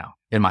gaming right now,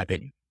 in my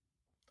opinion.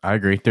 I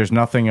agree. There's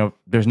nothing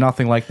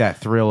like that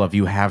thrill of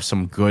you have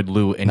some good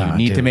loot and you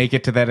need to make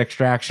it to that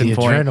extraction point.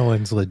 The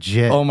adrenaline's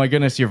legit. Oh my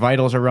goodness, your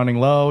vitals are running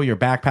low. Your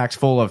backpack's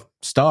full of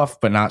stuff,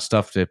 but not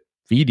stuff to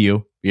feed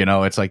you. You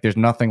know, it's like there's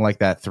nothing like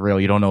that thrill.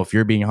 You don't know if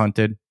you're being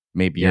hunted.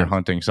 Maybe you're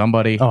hunting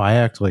somebody. Oh, I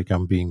act like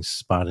I'm being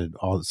spotted.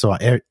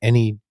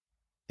 Any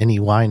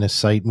line of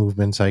sight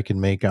movements I can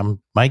make.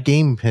 My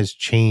game has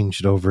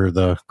changed over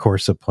the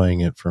course of playing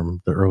it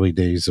from the early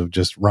days of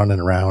just running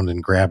around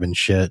and grabbing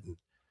shit.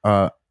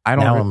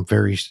 I'm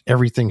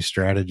everything's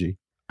strategy.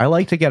 I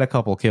like to get a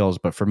couple kills,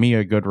 but for me,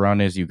 a good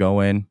run is you go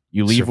in,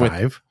 you leave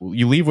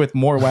with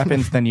more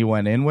weapons than you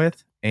went in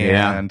with,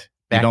 and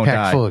you don't die.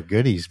 Backpack full of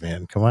goodies,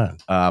 man. Come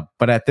on.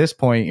 But at this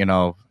point,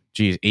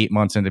 8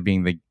 months into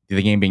being the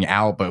game being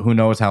out, but who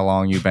knows how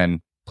long you've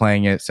been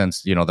playing it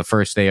since, the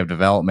first day of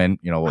development.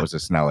 What was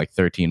this now, like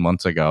 13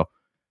 months ago?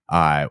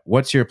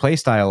 What's your play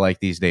style like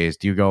these days?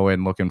 Do you go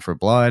in looking for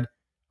blood?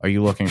 Are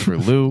you looking for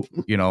loot?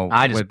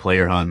 I just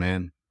player hunt,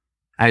 man.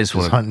 I just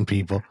hunting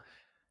people.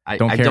 I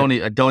don't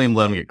even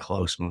let them get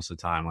close most of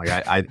the time. Like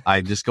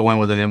I just go in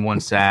with an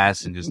M1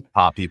 SAS and just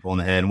pop people in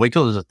the head and wait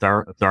till there's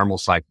a thermal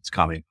sight that's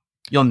coming.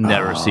 You'll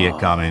never see it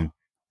coming.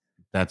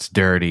 That's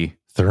dirty.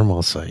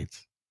 Thermal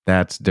sights.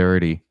 That's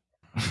dirty.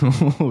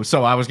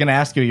 So I was going to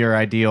ask you your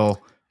ideal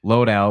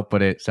loadout,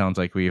 but it sounds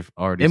like we've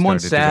already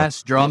M1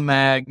 SAS, drum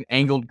mag,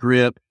 angled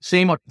grip,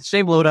 same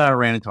loadout I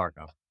ran in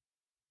Tarkov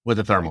with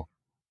a thermal,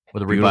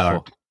 with a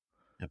rebuttal.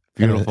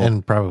 Beautiful.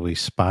 And probably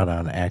spot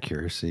on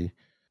accuracy.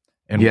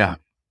 And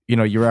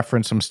you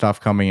referenced some stuff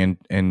coming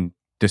in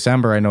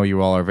December. I know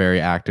you all are very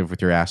active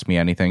with your Ask Me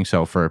Anything.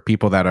 So for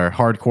people that are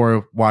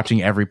hardcore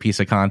watching every piece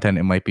of content,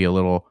 it might be a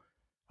little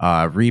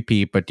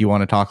repeat, but do you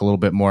want to talk a little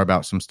bit more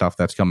about some stuff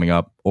that's coming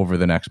up over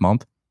the next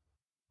month?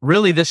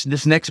 Really,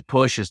 this next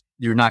push is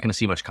you're not going to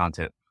see much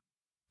content.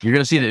 You're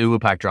going to see the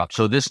Uwu pack drop.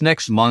 So this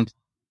next month,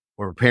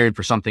 we're prepared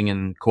for something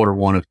in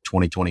Q1 of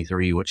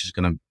 2023, which is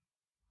going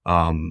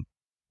to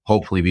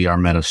hopefully be our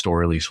meta store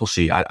release. We'll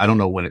see. I don't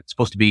know when it's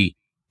supposed to be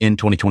in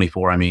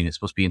 2024. It's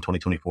supposed to be in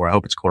 2024. I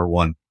hope it's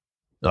Q1.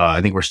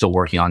 I think we're still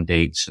working on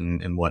dates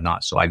and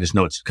whatnot. So I just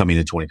know it's coming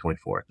in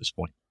 2024 at this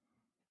point.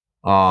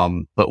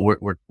 But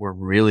we're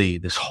really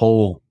this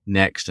whole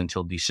next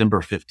until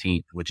December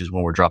 15th, which is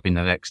when we're dropping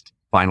the next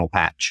final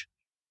patch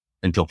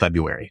until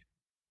February.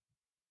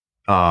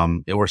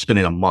 We're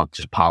spending a month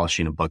just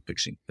polishing and bug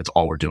fixing. That's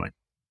all we're doing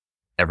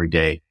every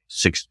day,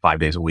 5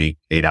 days a week,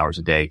 8 hours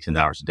a day, 10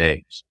 hours a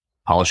day, just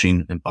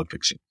polishing and bug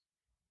fixing.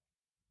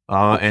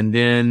 And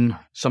then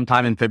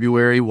sometime in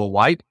February, we'll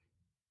wipe,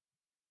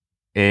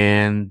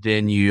 and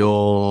then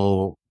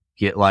you'll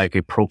get like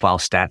a profile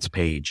stats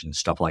page and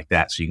stuff like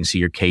that. So you can see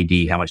your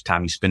KD, how much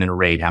time you spend in a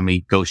raid, how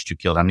many ghosts you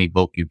killed, how many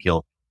Volk you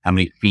killed, how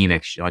many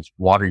Phoenix, how much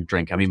water you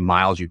drink, how many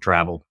miles you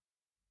traveled,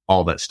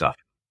 all that stuff.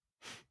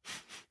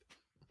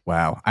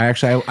 Wow.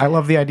 I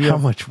love the idea. How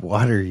much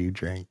water you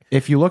drank.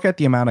 If you look at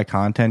the amount of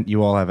content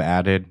you all have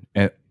added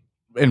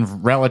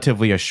in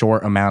relatively a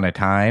short amount of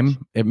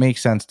time, it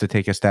makes sense to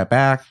take a step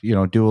back,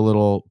 do a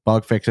little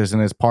bug fixes.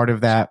 And as part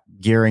of that,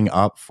 gearing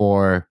up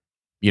for,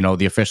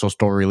 the official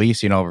store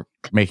release,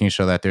 making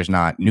sure that there's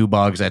not new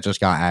bugs that just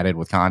got added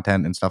with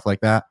content and stuff like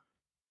that.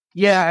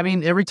 Yeah.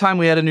 Every time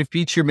we add a new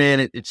feature,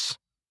 man, it's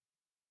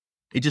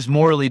just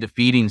morally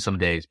defeating some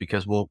days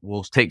because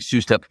we'll take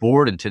 2 steps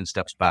forward and 10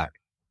 steps back.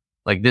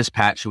 Like this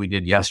patch we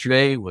did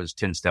yesterday was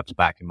 10 steps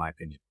back, in my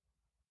opinion.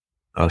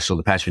 So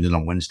the patch we did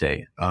on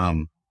Wednesday,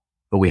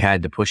 but we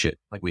had to push it.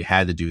 Like we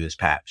had to do this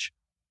patch,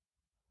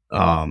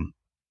 due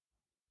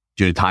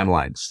to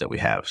timelines that we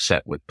have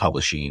set with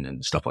publishing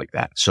and stuff like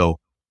that. So,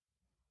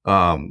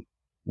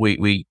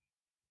 we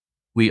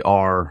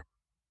are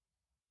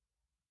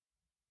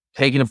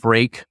taking a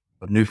break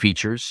of new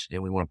features,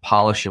 and we want to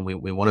polish and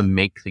we want to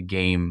make the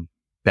game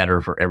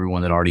better for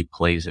everyone that already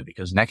plays it,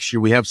 because next year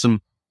we have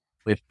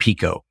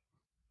Pico,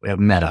 we have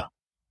Meta,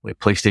 we have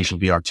PlayStation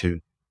VR 2.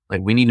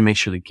 Like we need to make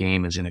sure the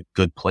game is in a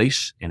good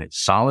place and it's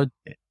solid,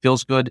 it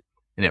feels good,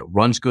 and it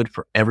runs good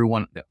for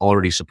everyone that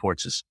already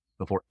supports us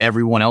before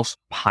everyone else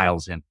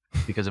piles in.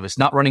 Because if it's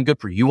not running good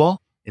for you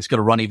all, It's going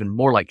to run even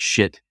more like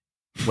shit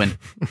when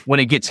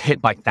it gets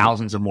hit by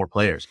thousands of more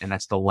players. And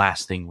that's the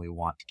last thing we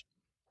want.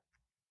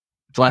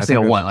 It's the last thing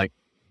I want. Like,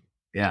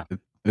 yeah.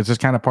 It's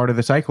just kind of part of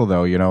the cycle,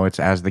 though. You know, it's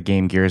as the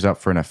game gears up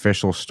for an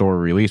official store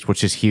release,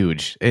 which is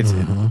huge. It's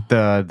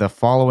the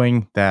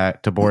following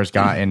that Tabor's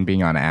gotten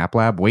being on App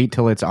Lab. Wait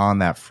till it's on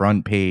that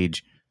front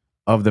page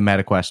of the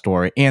MetaQuest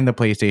store and the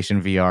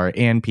PlayStation VR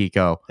and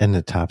Pico. And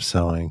the top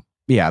selling.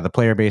 Yeah, the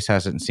player base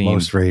hasn't seen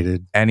most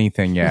rated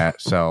anything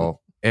yet. So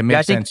it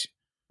makes sense.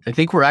 I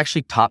think we're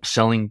actually top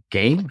selling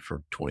game for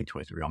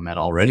 2023 on Meta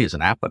already as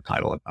an App Lab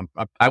title.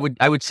 I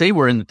would say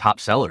we're in the top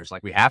sellers.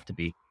 Like we have to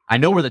be. I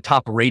know we're the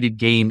top rated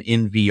game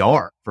in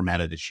VR for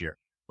Meta this year.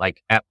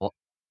 Like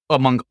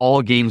among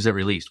all games that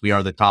released, we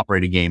are the top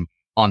rated game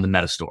on the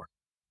Meta store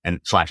and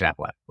 / App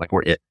Lab. Like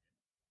we're it.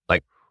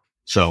 Like,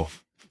 so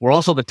we're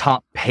also the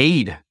top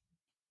paid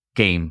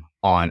game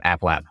on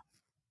App Lab.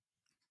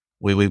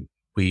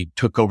 We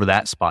took over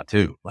that spot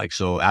too. Like,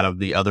 so out of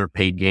the other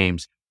paid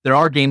games, there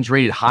are games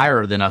rated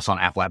higher than us on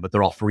App Lab, but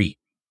they're all free.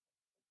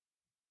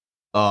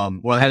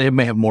 Well, they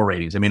may have more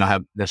ratings. They may not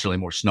have necessarily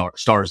more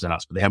stars than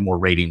us, but they have more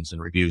ratings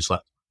and reviews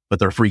left. But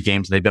they're free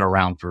games. They've been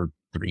around for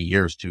 3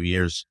 years, 2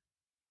 years.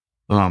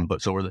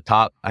 But so we're the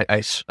top.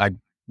 I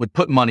would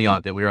put money on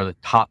it that we are the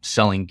top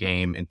selling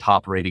game and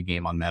top rated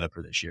game on Meta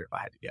for this year, if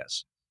I had to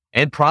guess.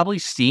 And probably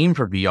Steam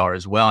for VR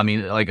as well. I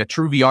mean, like a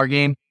true VR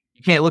game,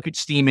 you can't look at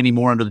Steam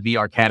anymore under the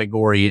VR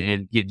category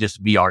and get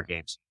just VR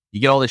games.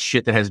 You get all this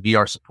shit that has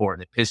VR support,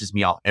 and it pisses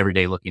me off every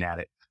day looking at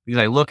it.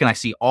 Because I look and I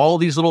see all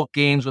these little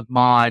games with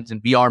mods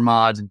and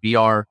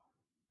VR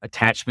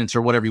attachments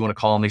or whatever you want to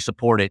call them. They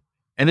support it.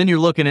 And then you're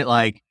looking at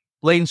like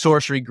Blade and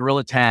Sorcery,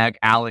 Gorilla Tag,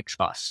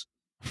 AIXR,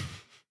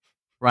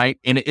 right?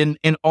 And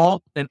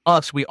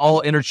us, we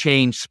all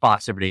interchange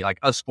spots every day, like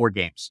us 4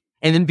 games.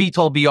 And then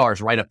VTOL VR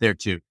is right up there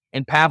too.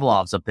 And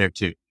Pavlov's up there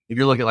too. If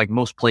you're looking at like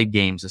most played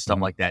games and stuff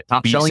like that,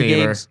 top selling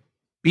games,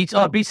 Beat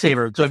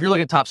Saber. So if you're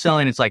looking at top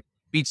selling, it's like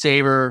Beat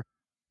Saber,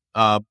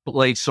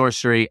 Blade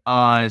Sorcery,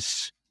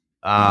 us.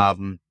 I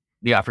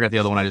forgot the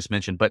other one I just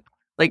mentioned, but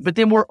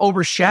then we're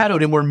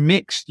overshadowed and we're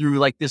mixed through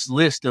like this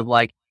list of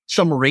like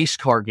some race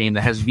car game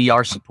that has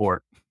VR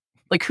support.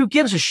 Like, who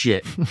gives a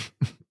shit?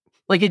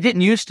 Like, it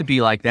didn't used to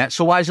be like that.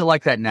 So why is it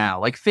like that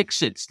now? Like,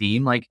 fix it,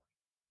 Steam. Like,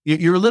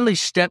 you're literally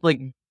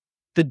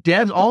the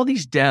devs, all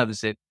these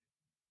devs that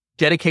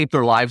dedicate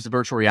their lives to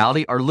virtual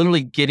reality are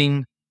literally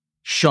getting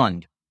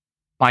shunned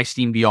by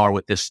Steam VR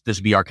with this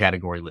VR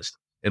category list,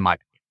 in my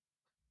opinion.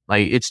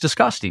 Like, it's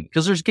disgusting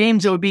because there's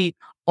games that would be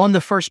on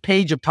the first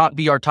page of top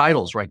VR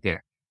titles right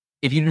there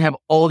if you didn't have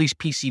all these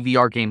PC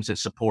VR games that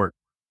support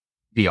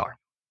VR.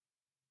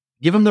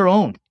 Give them their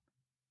own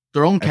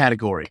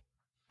category.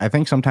 I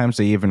think sometimes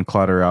they even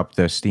clutter up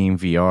the Steam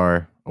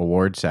VR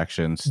award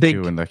sections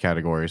too in the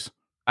categories.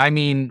 I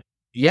mean,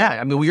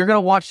 yeah. I mean, you're going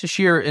to watch this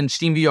year in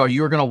Steam VR,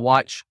 you're going to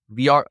watch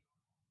VR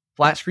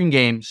flat screen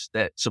games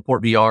that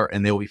support VR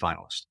and they will be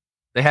finalists.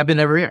 They have been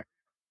every year.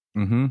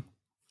 Mm-hmm.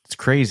 It's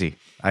crazy.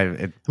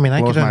 I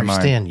could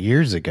understand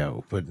years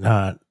ago, but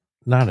not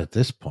at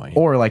this point.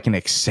 Or like an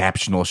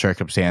exceptional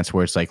circumstance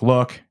where it's like,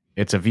 look,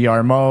 it's a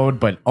VR mode,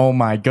 but oh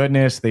my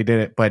goodness, they did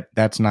it. But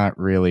that's not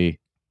really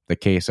the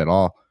case at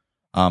all.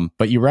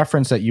 But you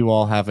referenced that you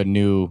all have a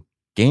new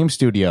game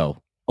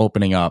studio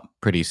opening up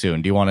pretty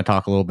soon. Do you want to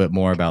talk a little bit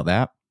more about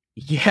that?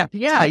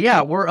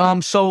 Yeah.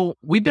 We're so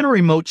we've been a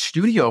remote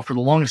studio for the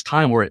longest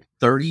time. We're at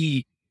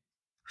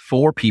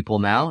 34 people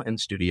now in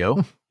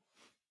studio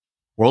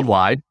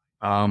worldwide.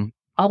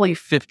 Probably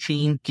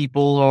 15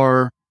 people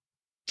or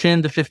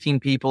 10 to 15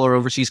 people are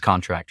overseas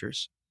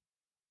contractors.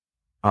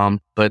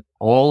 But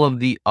all of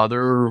the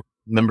other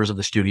members of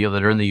the studio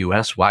that are in the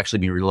U.S. will actually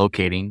be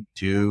relocating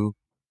to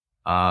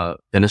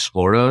Venice,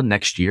 Florida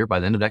by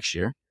the end of next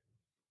year.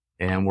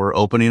 And we're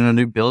opening a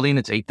new building.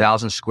 It's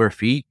 8,000 square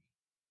feet.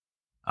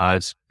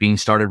 It's being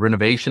started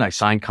renovation. I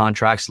signed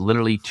contracts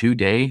literally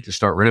today to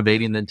start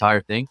renovating the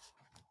entire thing.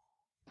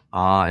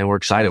 And we're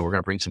excited. We're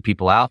going to bring some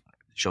people out,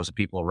 show some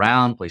people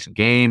around, play some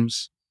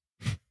games.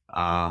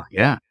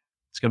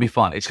 It's going to be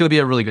fun. It's going to be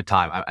a really good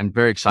time. I'm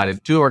very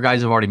excited. 2 of our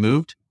guys have already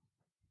moved.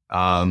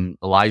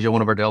 Elijah,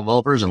 one of our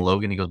developers, and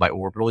Logan, he goes by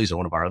Orbital. He's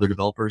one of our other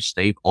developers.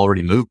 They've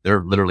already moved.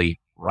 They're literally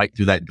right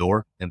through that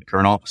door in the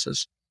current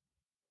offices.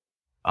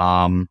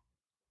 And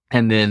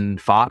then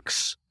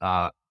Fox,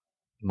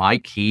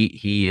 Mike,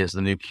 he is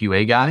the new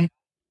QA guy,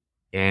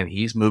 and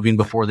he's moving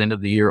before the end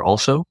of the year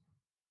also.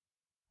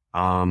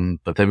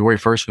 But February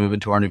 1st, we move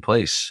into our new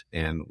place,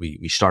 and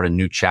we start a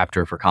new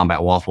chapter for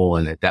Combat Waffle.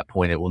 And at that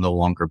point, it will no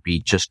longer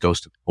be just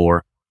Ghost of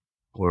War.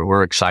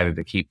 We're excited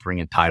to keep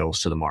bringing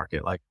titles to the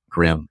market like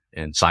Grim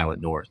and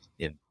Silent North.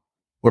 And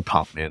we're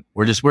pumped, man.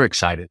 We're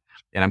excited.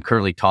 And I'm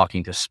currently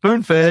talking to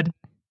Spoonfed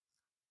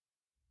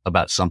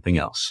about something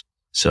else.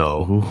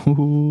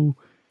 So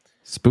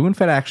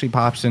Spoonfed actually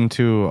pops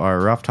into our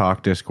Rough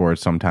Talk Discord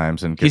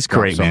sometimes and he's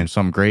great, man.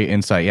 Some great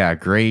insight. Yeah,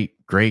 great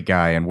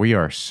guy. And we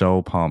are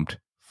so pumped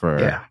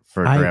for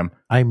Grim.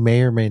 I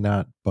may or may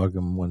not bug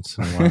him once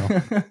in a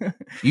while.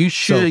 You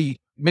should.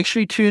 make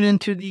sure you tune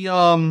into the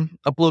Upload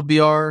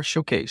VR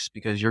showcase,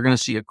 because you're going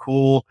to see a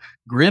cool.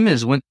 Grim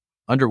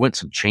underwent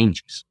some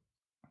changes,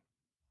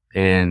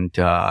 and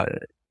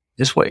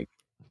just wait,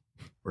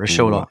 we're gonna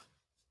show it off.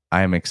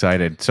 I am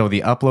excited. So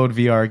the Upload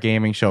VR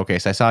gaming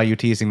showcase, I saw you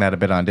teasing that a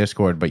bit on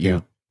Discord, but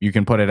you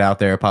can put it out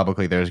there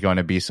publicly. There's going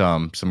to be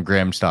some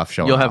Grim stuff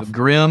showing. You'll have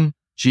Grim,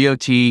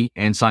 GOT,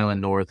 and Silent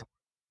North.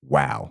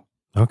 Wow.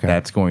 Okay.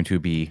 That's going to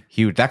be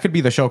huge. That could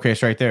be the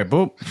showcase right there.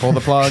 Boom, pull the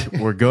plug.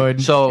 We're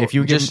good. So if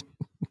you just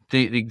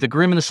the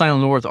Grim and the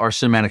Silent North are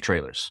cinematic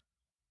trailers,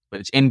 but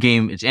it's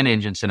in-game, it's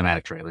in-engine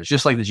cinematic trailers,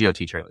 just like the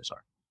GOT trailers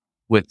are.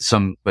 But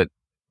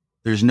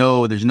there's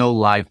no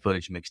live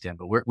footage mixed in.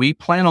 But we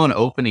plan on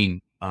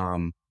opening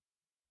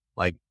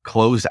like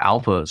closed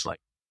alphas like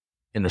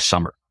in the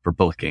summer for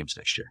both games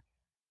next year.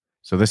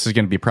 So this is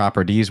going to be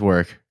Proper D's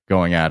work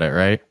going at it,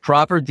 right?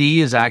 Proper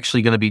D is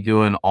actually going to be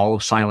doing all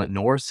of Silent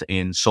North,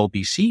 and Soul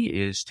BC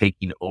is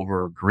taking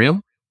over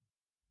Grim.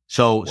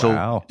 So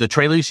the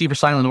trailer you see for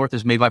Silent North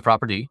is made by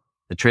Proper D.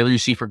 The trailer you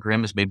see for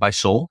Grim is made by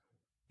Soul.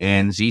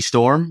 And Z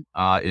Storm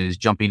is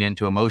jumping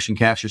into a motion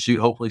capture suit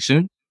hopefully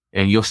soon.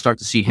 And you'll start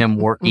to see him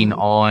working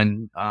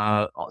on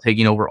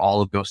taking over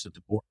all of Ghost of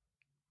Tabor.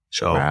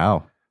 So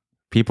wow.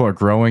 People are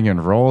growing in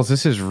roles.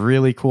 This is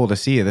really cool to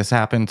see. This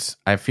happens.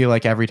 I feel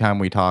like every time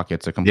we talk,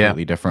 it's a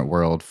completely different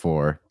world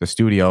for the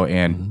studio.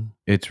 And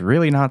it's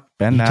really not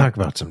been that. Talk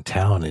about some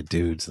talented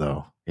dudes,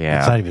 though. Yeah.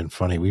 It's not even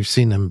funny. We've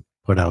seen them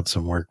put out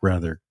some work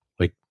rather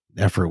like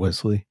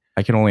effortlessly.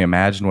 I can only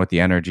imagine what the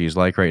energy is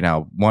like right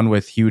now. One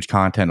with huge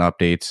content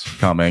updates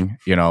coming,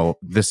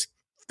 this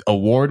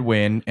award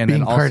win, and being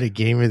then also part of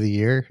Game of the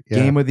Year.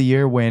 Game of the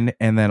Year win,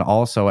 and then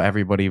also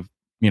everybody,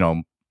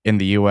 in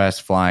the US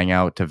flying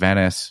out to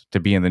Venice to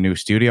be in the new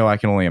studio. I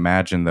can only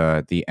imagine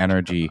the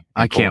energy.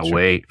 I can't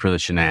wait for the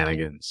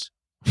shenanigans.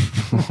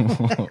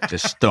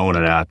 Just throwing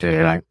it out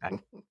there. I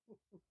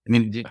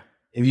mean,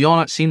 have you all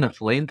not seen the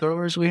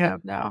flamethrowers we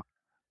have now?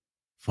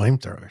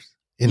 Flamethrowers?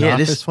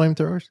 In-office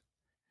flamethrowers?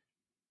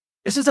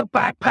 This is a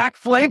backpack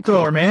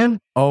flamethrower, man.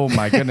 Oh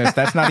my goodness.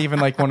 That's not even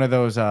like one of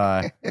those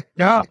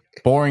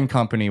boring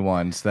company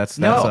ones. That's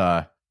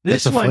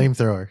this a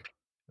flamethrower.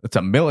 It's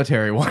a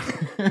military one.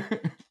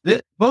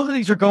 Both of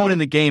these are going in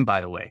the game, by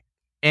the way.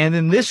 And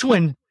then this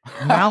one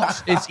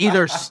mounts, it's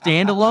either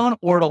standalone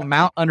or it'll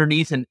mount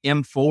underneath an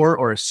M4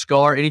 or a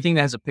SCAR, anything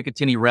that has a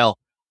Picatinny rail,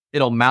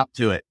 it'll mount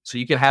to it. So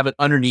you can have it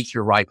underneath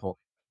your rifle.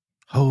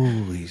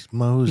 Holy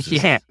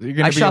Moses. Yeah.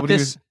 I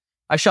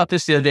shot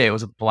this the other day. It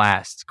was a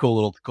blast.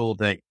 Cool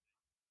thing.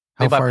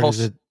 How far is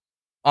it?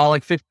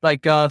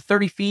 Like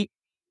 30 feet.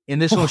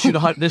 And this one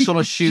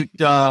will shoot,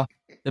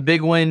 the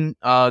big one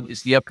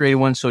is the upgraded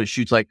one, so it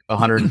shoots like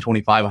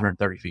 125,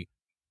 130 feet.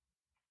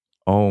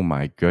 Oh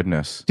my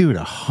goodness. Dude,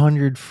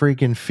 100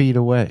 freaking feet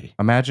away.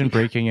 Imagine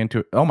breaking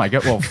into... Oh my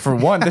God. Well, for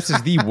one, this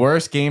is the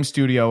worst game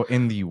studio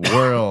in the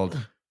world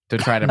to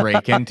try to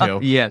break into.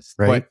 Yes.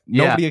 Right? But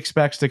nobody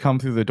expects to come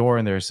through the door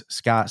and there's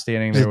Scott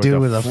standing there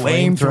with a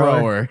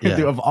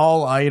flamethrower of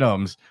all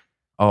items.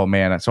 Oh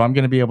man. So I'm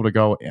going to be able to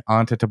go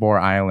onto Tabor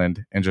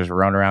Island and just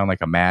run around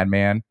like a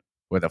madman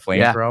with a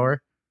flamethrower.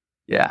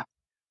 Yeah.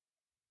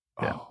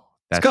 Oh,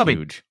 that's it's coming.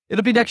 Huge.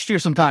 It'll be next year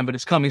sometime, but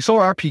it's coming. So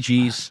are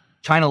RPGs,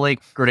 China Lake,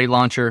 grenade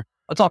launcher.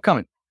 It's all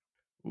coming.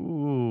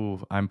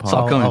 Ooh, I'm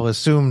pumped. I'll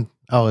assume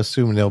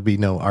there'll be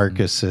no arc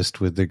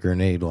assist with the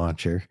grenade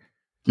launcher.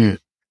 Yeah.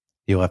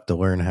 You'll have to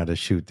learn how to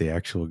shoot the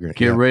actual grenade.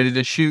 Get ready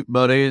to shoot,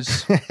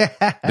 buddies.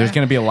 There's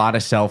going to be a lot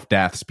of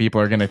self-deaths.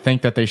 People are going to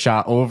think that they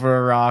shot over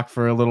a rock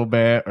for a little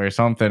bit or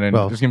something, and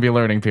there's going to be a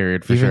learning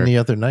period for sure. Even the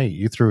other night,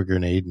 you threw a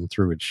grenade and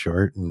threw it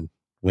short and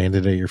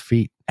landed at your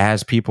feet.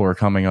 As people are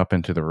coming up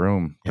into the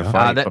room to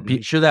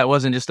fight. Sure that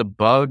wasn't just a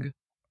bug?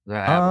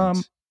 That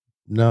happens.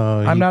 No,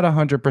 I'm not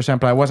 100%,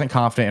 but I wasn't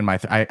confident in my.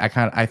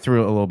 I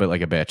threw it a little bit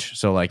like a bitch.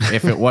 So like,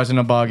 if it wasn't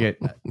a bug, it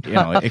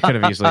could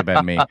have easily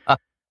been me.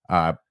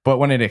 But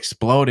when it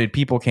exploded,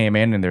 people came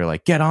in and they're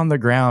like, "Get on the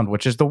ground,"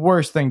 which is the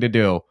worst thing to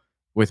do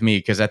with me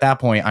because at that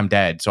point I'm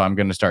dead, so I'm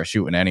going to start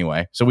shooting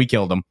anyway. So we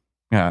killed them.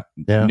 Yeah,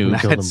 we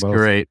killed them both.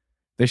 Great.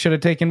 They should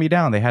have taken me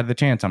down. They had the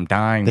chance. I'm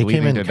dying. They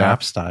came in to cop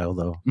death. style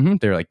though. Mm-hmm.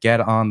 They're like,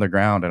 "Get on the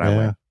ground," and I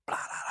went, blah,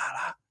 blah, blah,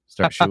 blah.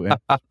 Start shooting.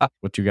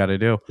 What you got to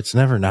do? It's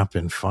never not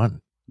been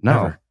fun.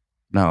 No.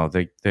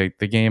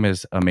 The game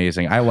is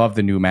amazing. I love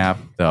the new map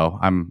though.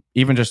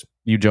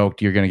 You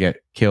joked you're gonna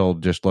get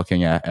killed just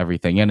looking at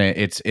everything in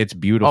it. It's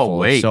beautiful. Oh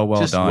wait, it's so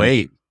well just done.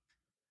 Wait.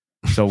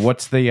 So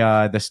what's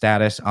the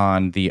status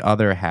on the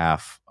other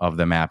half of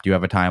the map? Do you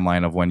have a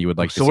timeline of when you would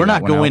like to see So we're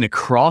not going out?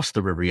 across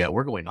the river yet.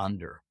 We're going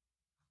under.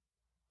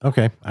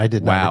 Okay. I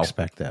did not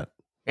expect that.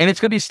 And it's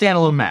gonna be a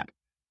standalone map.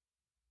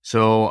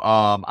 So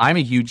I'm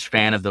a huge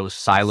fan of those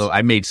Silo.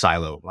 I made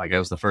Silo. Like that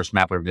was the first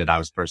map we ever did. I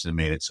was the person who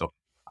made it. So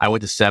I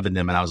went to 7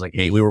 them and I was like,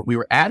 hey, we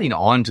were adding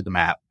on to the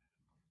map.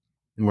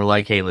 And we're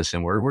like, hey,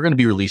 listen, we're going to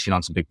be releasing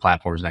on some big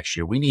platforms next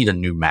year. We need a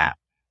new map.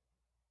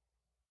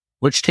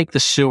 Let's take the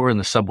sewer and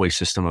the subway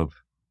system of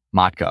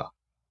Matka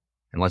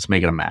and let's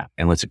make it a map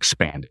and let's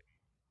expand it.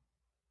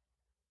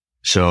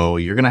 So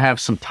you're going to have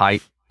some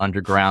tight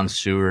underground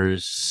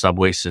sewers,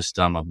 subway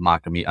system of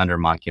under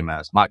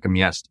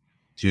Makamyest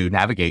to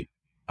navigate.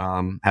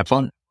 Have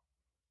fun.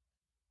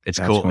 It's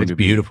That's cool. going It's to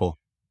be beautiful.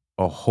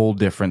 a whole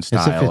different As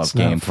if style of it's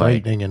not gameplay.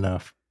 frightening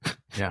enough.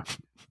 Yeah.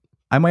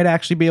 I might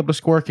actually be able to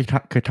score a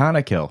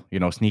katana kill,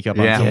 sneak up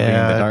on Yeah. somebody in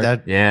the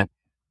dark. Yeah.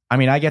 I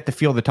mean, I get the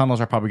feel the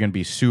tunnels are probably going to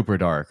be super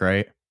dark,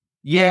 right?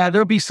 Yeah,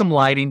 there'll be some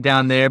lighting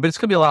down there, but it's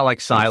going to be a lot like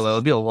Silo.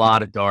 It'll be a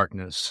lot of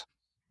darkness.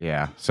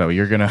 Yeah. So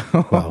you're going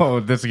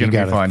to, this is going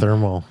to be fun.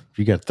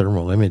 You got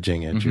thermal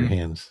imaging at your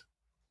hands.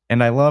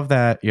 And I love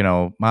that,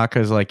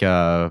 Maka's like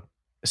a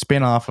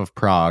spin-off of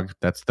Prague.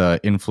 That's the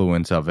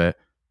influence of it.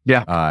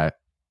 Yeah.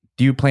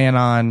 Do you plan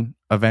on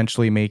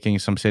eventually making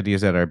some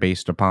cities that are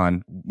based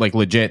upon, like,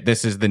 legit,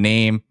 this is the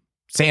name,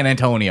 San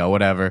Antonio,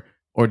 whatever?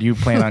 Or do you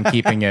plan on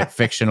keeping it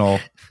fictional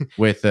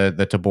with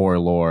the Tabor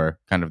lore,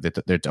 kind of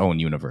its own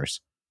universe?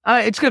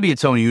 It's going to be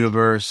its own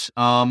universe.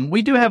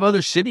 We do have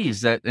other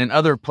cities and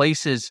other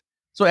places.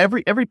 So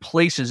every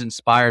place is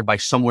inspired by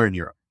somewhere in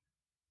Europe.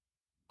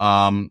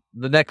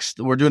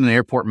 We're doing an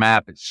airport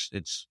map.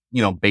 It's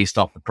based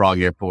off the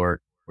Prague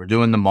airport. We're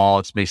doing the mall.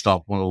 It's based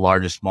off one of the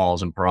largest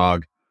malls in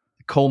Prague.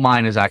 The coal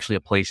mine is actually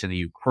a place in the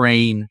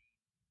Ukraine.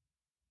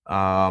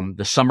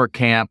 The summer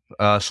camp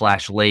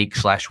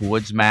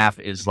 /lake/woods map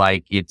is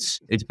like it's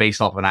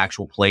based off an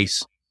actual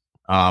place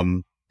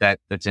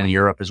that's in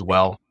Europe as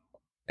well.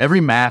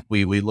 Every map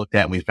we looked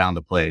at and we found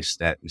a place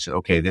that we said,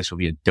 okay, this would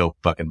be a dope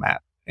fucking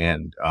map.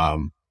 And I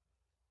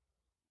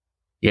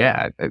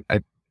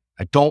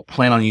don't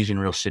plan on using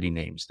real city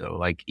names though.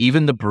 Like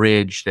even the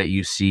bridge that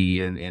you see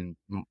in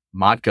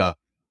Matka,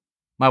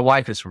 my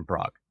wife is from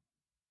Prague.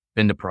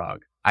 Been to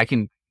Prague. I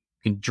can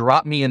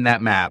drop me in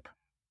that map,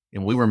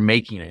 and we were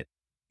making it.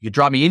 You could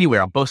drop me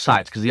anywhere on both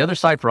sides because the other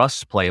side for us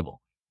is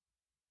playable.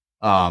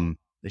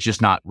 It's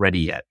just not ready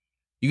yet.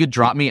 You could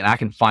drop me, and I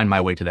can find my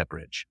way to that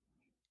bridge.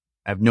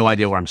 I have no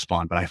idea where I'm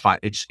spawned, but I find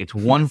it's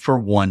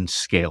 1-for-1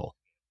 scale.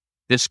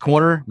 This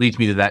corner leads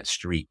me to that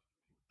street.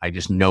 I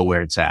just know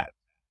where it's at.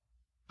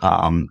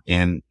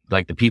 And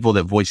like the people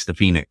that voice the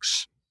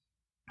Phoenix,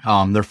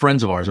 they're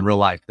friends of ours in real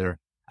life. They're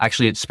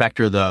actually at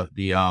Spectre,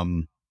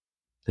 the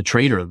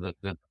trader,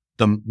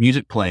 the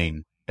music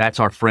playing. That's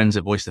our friends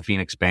that voice the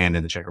Phoenix band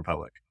in the Czech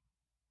Republic.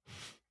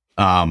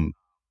 And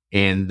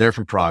they're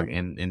from Prague,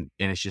 and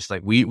it's just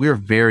like we are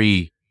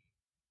very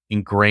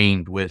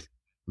ingrained with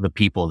the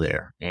people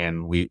there,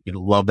 and we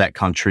love that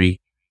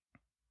country.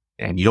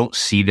 And you don't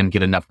see them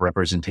get enough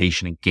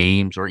representation in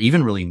games or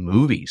even really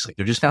movies. Like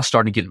they're just now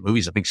starting to get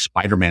movies. I think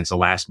Spider-Man's the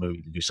last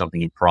movie to do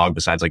something in Prague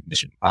besides like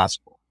Mission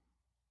Impossible.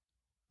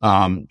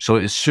 So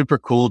it's super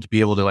cool to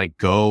be able to like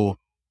go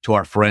to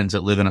our friends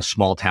that live in a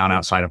small town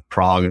outside of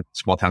Prague, a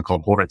small town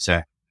called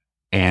Horice,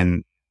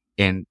 and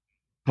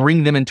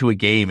bring them into a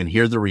game and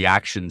hear the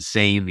reactions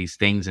saying these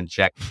things in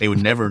Czech they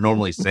would never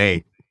normally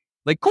say.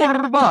 Like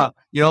kurva,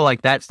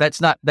 like that's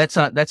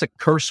a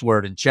curse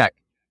word in Czech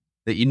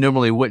that you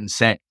normally wouldn't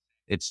say.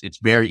 It's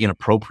very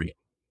inappropriate.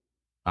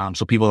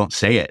 So people don't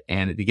say it.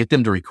 And to get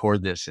them to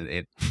record this,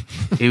 it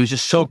was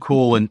just so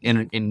cool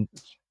in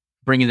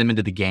bringing them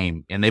into the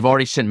game. And they've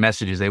already sent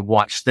messages.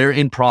 They're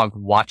in Prague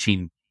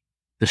watching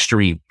the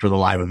stream for the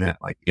live event,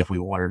 like if we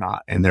won or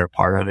not. And they're a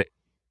part of it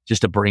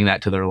just to bring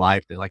that to their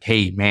life. They're like,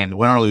 hey man,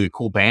 we're not really a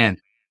cool band.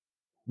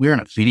 We're in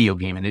a video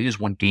game and it is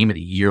one game of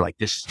the year. Like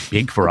this is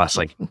big for us.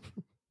 Like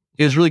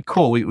it was really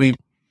cool.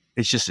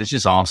 It's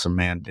just awesome,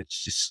 man.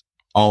 It's just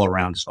all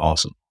around just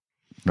awesome.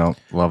 No,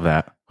 love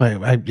that. I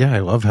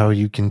love how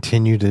you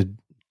continue to.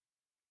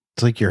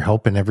 It's like you're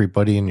helping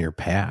everybody in your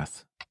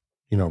path.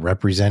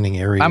 Representing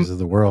areas of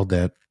the world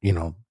that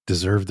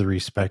deserve the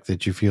respect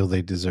that you feel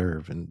they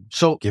deserve, and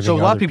so a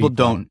lot of people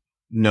don't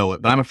know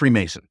it, but I'm a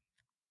Freemason,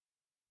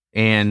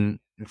 and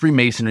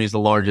Freemasonry is the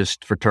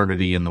largest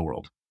fraternity in the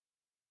world.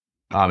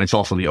 It's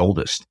also the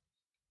oldest,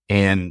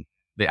 and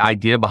the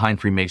idea behind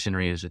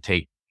Freemasonry is to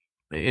take.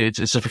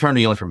 It's a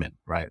fraternity only for men,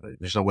 right?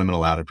 There's no women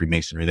allowed in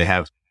Freemasonry. They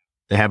have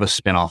a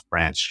spin-off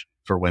branch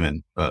for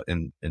women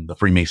in the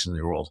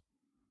Freemasonry world.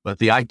 But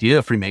the idea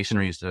of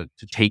Freemasonry is to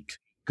take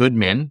good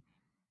men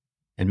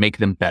and make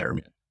them better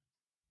men.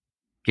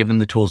 Give them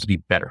the tools to be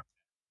better.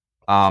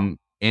 And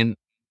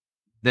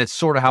that's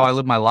sort of how I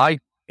live my life.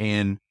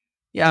 And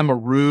yeah, I'm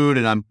rude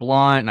and I'm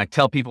blunt and I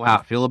tell people how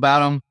I feel about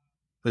them.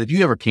 But if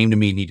you ever came to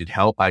me and needed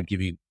help, I'd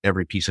give you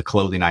every piece of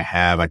clothing I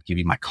have. I'd give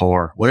you my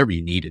car, whatever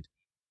you needed.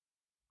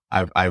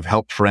 I've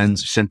helped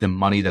friends, sent them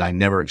money that I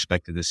never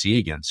expected to see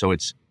again. So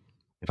if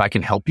I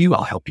can help you,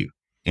 I'll help you.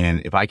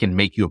 And if I can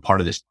make you a part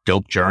of this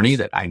dope journey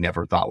that I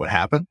never thought would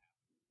happen,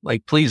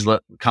 like, please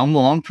come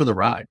along for the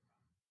ride.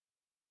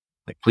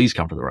 Like, please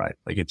come for the ride.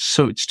 Like, it's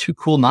too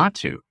cool not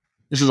to.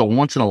 This is a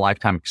once in a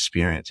lifetime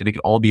experience and it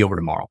could all be over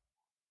tomorrow.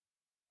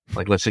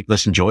 Like, let's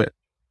enjoy it.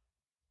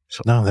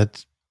 So, no,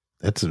 that's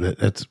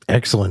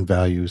excellent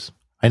values.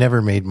 I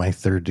never made my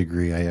third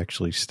degree. I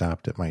actually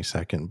stopped at my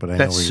second, but I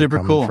know where you're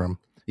coming from.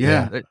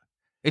 Yeah.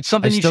 It's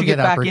something you should get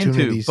back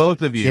into,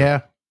 both of you.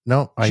 Yeah.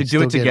 No, I should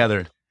do it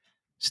together.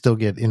 Still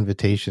get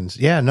invitations.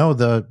 Yeah, no,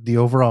 the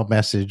overall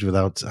message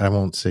I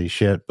won't say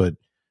shit, but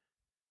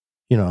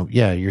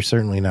you're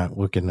certainly not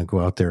looking to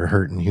go out there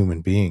hurting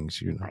human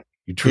beings.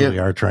 You truly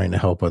are trying to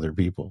help other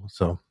people.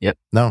 So,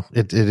 no,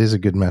 it is a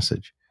good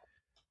message.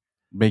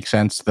 Makes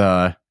sense.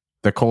 The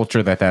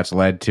culture that's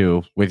led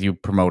to with you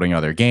promoting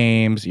other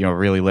games,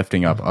 really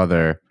lifting up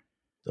other.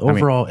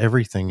 Overall,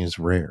 everything is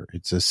rare.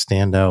 It's a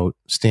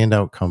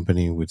standout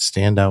company with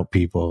standout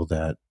people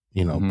that,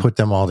 put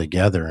them all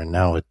together. And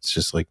now it's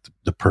just like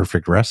the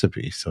perfect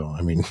recipe. So,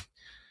 I mean,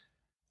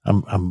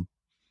 I'm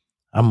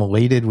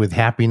elated with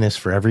happiness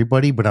for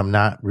everybody, but I'm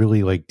not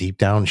really like deep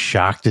down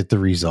shocked at the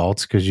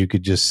results, because you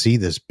could just see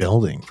this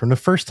building from the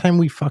first time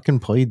we fucking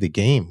played the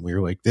game. We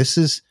were like,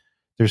 there's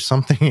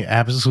something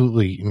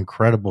absolutely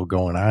incredible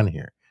going on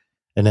here.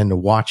 And then to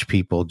watch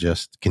people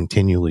just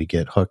continually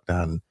get hooked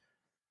on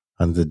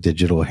the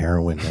digital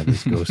heroin that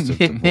is Ghost of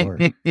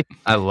Tabor.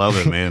 I love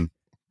it, man.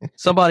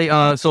 Somebody,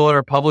 so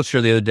our publisher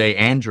the other day,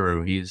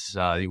 Andrew, he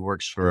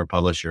works for a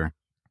publisher,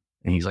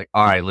 and he's like,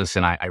 all right,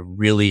 listen, I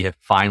really have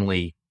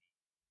finally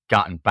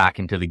gotten back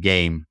into the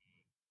game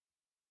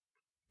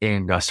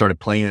and started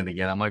playing it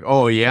again. I'm like,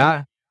 oh yeah?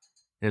 And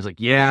he's like,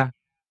 yeah.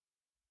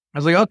 I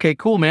was like, okay,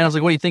 cool, man. I was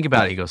like, what do you think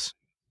about it? He goes,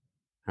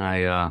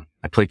 I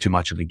play too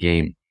much of the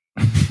game.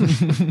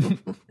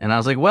 And I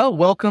was like, well,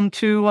 welcome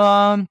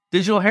to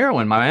digital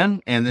heroin, my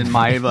man. And then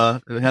my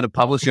head of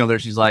publishing over there,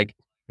 she's like,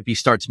 if he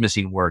starts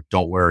missing work,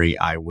 don't worry,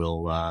 I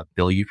will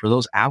bill you for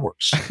those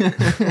hours.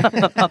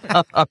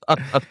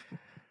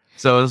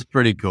 So it was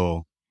pretty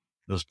cool.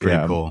 It was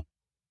pretty cool.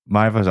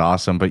 Maiva's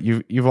awesome, but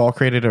you've all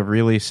created a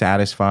really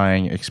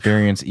satisfying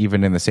experience,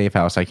 even in the safe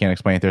house. I can't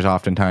explain it. There's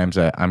often times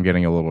that I'm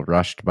getting a little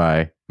rushed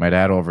by my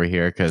dad over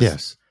here,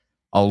 because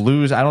I'll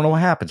lose. I don't know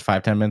what happens.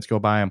 5-10 minutes go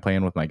by. I'm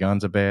playing with my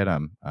guns a bit.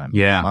 I'm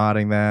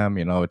modding them.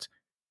 It's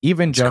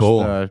even just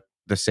cool.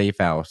 The safe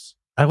house.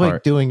 I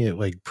like doing it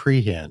like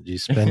pre-hand. You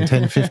spend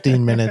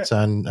 10-15 minutes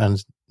on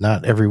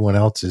not everyone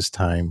else's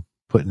time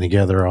putting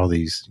together all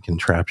these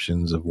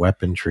contraptions of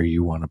weaponry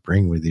you want to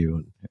bring with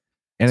you.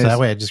 And so that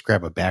way I just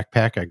grab a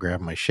backpack, I grab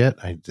my shit,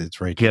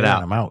 it's right there, and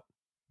I'm out.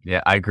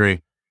 Yeah, I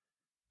agree.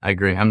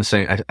 I'm the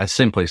same. I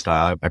same play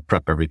style. I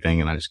prep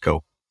everything and I just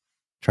go.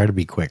 Try to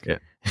be quick.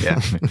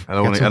 Yeah. I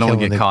don't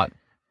want to get caught.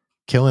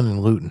 Killing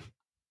and looting.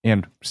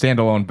 And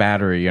standalone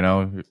battery,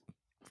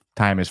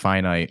 time is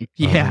finite.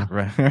 Yeah.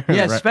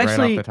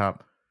 Especially right off the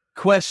top.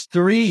 Quest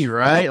 3,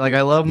 right? Like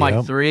I love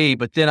my 3,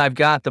 but then I've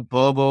got the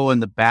Bobo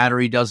and the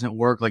battery doesn't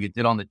work like it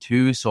did on the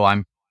 2. So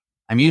I'm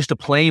used to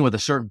playing with a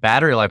certain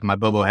battery life in my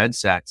Bobo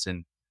headsets,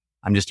 and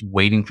I'm just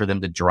waiting for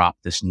them to drop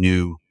this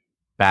new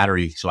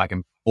battery so I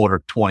can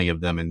order 20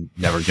 of them and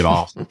never get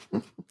off.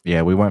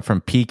 Yeah, we went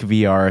from peak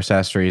VR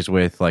accessories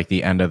with like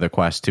the end of the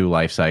Quest 2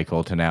 life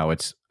cycle to now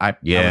I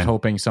was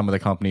hoping some of the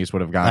companies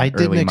would have gotten early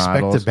models. I didn't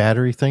expect the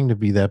battery thing to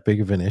be that big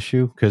of an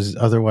issue, because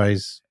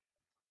otherwise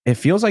it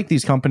feels like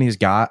these companies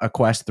got a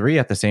Quest 3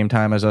 at the same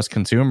time as us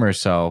consumers,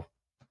 so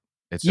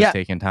it's just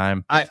taking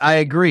time. I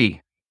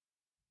agree.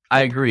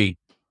 I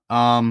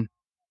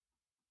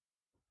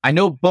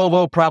know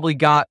Bobo probably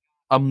got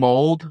a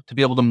mold to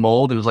be able to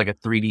mold. It was like a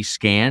 3D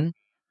scan,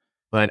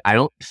 but I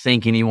don't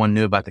think anyone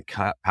knew about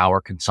the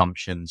power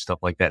consumption and stuff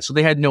like that. So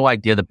they had no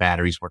idea the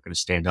batteries weren't going to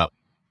stand up.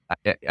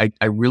 I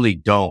really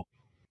don't.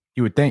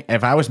 You would think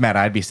if I was Meta,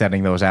 I'd be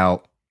setting those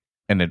out.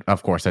 And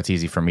of course, that's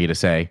easy for me to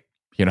say.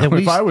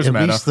 If I was Meta,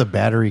 at least the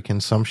battery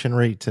consumption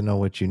rate to know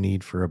what you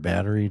need for a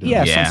battery.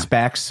 Some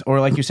specs, or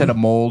like you said, a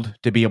mold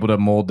to be able to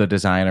mold the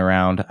design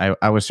around.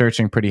 I was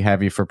searching pretty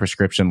heavy for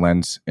prescription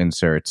lens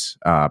inserts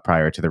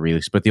prior to the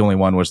release, but the only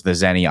one was the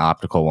Zenny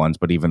optical ones.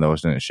 But even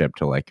those didn't ship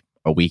till like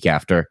a week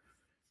after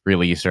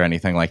release or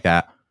anything like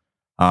that.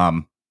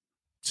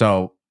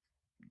 So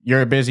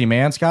you're a busy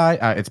man, Sky.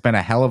 It's been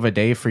a hell of a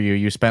day for you.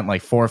 You spent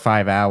like 4 or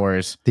 5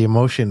 hours. The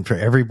emotion for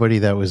everybody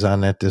that was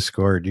on that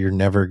Discord, you're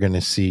never going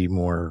to see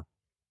more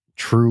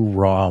true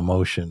raw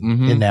emotion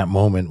in that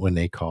moment when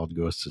they called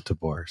Ghost of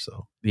Tabor.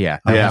 So I'm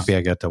happy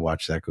I got to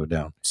watch that go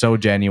down. So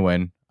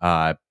genuine.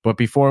 But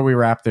before we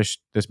wrap this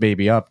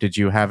baby up, did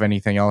you have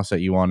anything else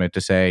that you wanted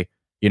to say,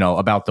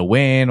 about the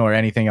win, or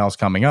anything else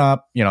coming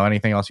up?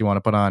 Anything else you want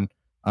to put on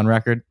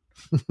record?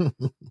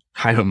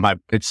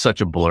 It's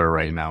such a blur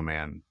right now,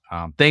 man.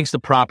 Thanks to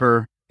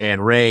Proper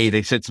and Ray.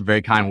 They said some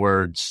very kind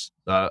words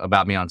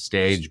about me on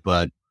stage,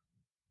 but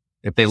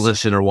if they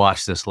listen or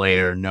watch this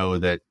later, know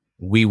that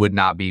we would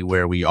not be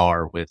where we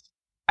are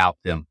without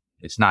them.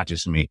 It's not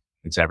just me,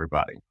 it's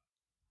everybody.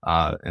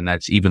 And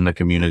that's even the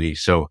community.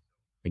 So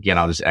again,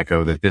 I'll just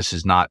echo that this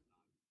is not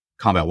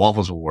Combat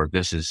Waffles Award.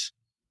 This is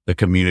the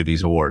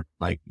community's award.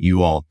 Like,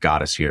 you all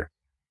got us here.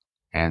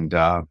 And,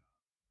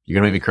 you're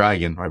going to make me cry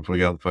again right before we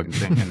get on the fucking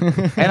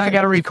thing. And I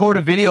got to record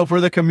a video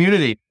for the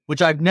community,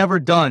 which I've never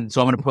done.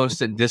 So I'm going to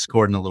post it in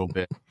Discord in a little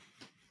bit.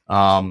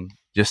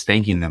 Just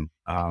thanking them.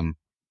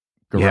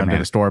 Go run to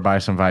the store, buy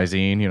some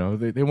Visine.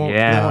 They won't know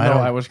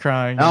I was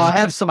crying. Oh, I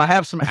have some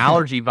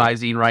allergy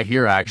Visine right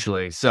here,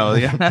 actually. So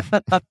yeah.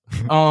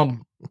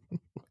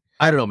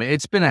 I don't know, man.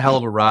 It's been a hell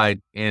of a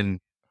ride. And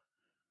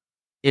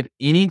if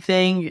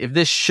anything, if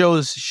this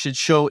should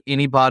show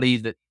anybody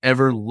that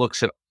ever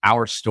looks at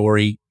our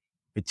story,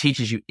 if it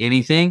teaches you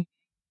anything,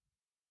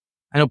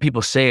 I know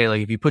people say,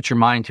 like, if you put your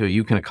mind to it,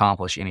 you can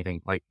accomplish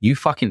anything. Like, you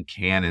fucking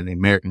can, and the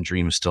American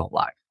dream is still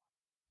alive.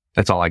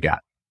 That's all I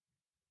got.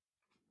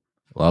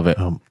 Love it.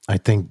 I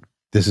think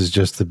this is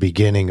just the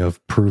beginning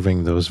of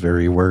proving those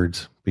very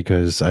words,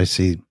 because I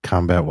see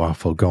Combat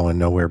Waffle going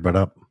nowhere but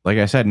up. Like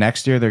I said,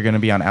 next year they're going to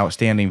be on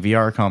Outstanding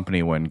VR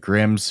Company when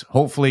Grimm's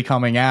hopefully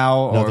coming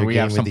out, Another or we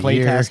have game some of the play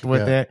year. test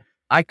with Yeah. it.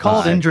 I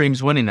called In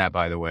Dreams winning that,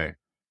 by the way.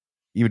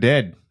 You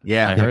did.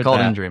 Yeah, I I heard called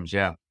that. In Dreams,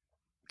 yeah.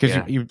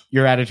 Because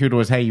your attitude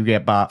was, hey, you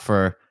get bought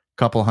for a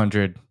couple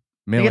 $100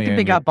 million. I think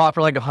they got bought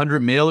for like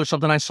 100 mil or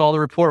something. I saw the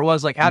report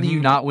was like, how do you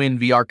not win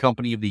VR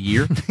Company of the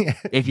Year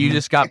if you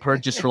just got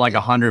purchased for like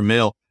 100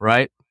 mil,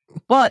 right?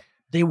 But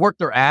they worked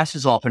their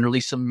asses off and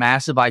released some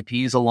massive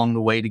IPs along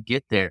the way to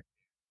get there.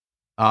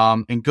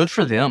 And good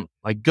for them.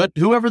 Like, good,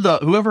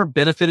 whoever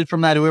benefited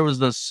from that, whoever was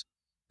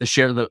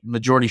the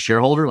majority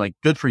shareholder, like,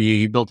 good for you.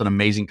 You built an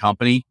amazing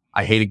company.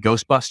 I hated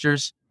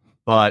Ghostbusters,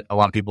 but a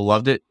lot of people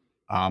loved it.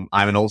 I'm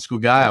an old school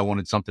guy. I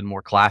wanted something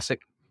more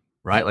classic,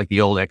 right? Like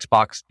the old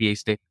Xbox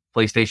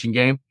PlayStation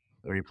game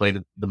where you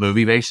played the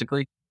movie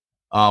basically.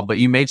 But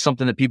you made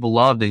something that people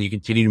loved, and you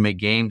continue to make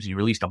games. You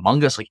released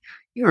Among Us. Like,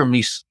 you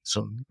released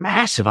some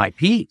massive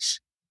IPs,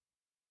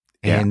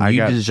 and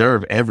you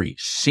deserve every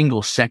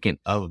single second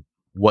of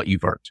what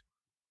you've earned.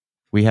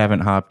 We haven't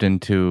hopped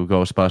into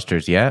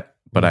Ghostbusters yet,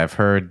 but I've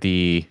heard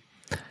the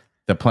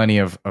plenty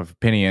of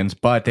opinions.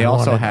 But they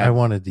I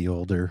wanted the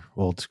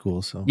old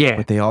school. So yeah,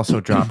 but they also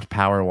dropped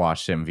Power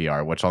Wash Sim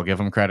VR, which I'll give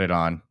them credit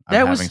on.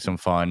 I'm having some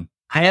fun.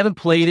 I haven't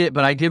played it,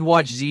 but I did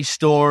watch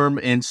Z-Storm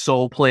and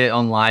Soul play it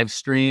on live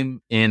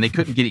stream, and they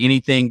couldn't get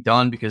anything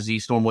done because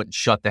Z-Storm wouldn't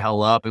shut the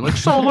hell up. And like,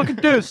 Soul, look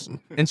at this.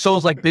 And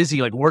Soul's like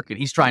busy, like working.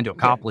 He's trying to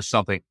accomplish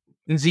something.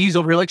 And Z's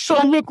over here like,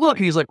 Soul, look.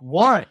 And he's like,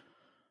 what?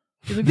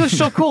 He's like, this is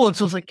so cool. And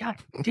Soul's like, God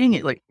dang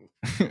it. Like,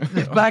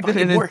 it's back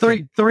and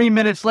then 3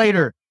 minutes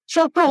later,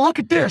 Soul, look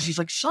at this. He's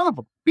like, son of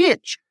a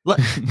bitch.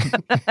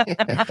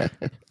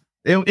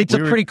 It's a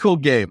pretty cool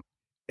game.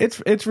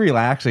 It's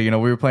relaxing. You know,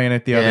 we were playing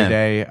it the other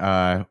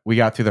day. We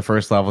got through the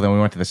first level, then we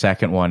went to the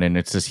second one, and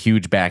it's this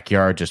huge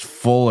backyard just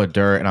full of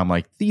dirt. And I'm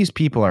like, these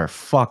people are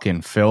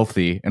fucking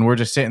filthy. And we're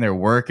just sitting there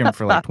working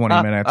for like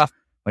 20 minutes.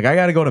 Like, I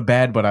got to go to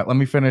bed, but let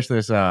me finish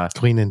this.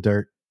 Cleaning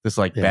dirt. This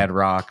like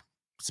bedrock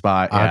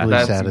spot. Oddly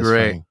that's satisfying.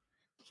 great.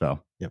 So,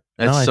 yep.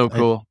 That's so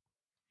cool.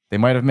 They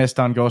might have missed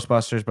on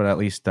Ghostbusters, but at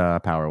least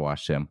Power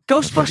Wash Sim.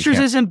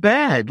 Ghostbusters isn't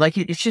bad. Like,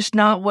 it's just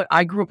not what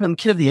I grew up in.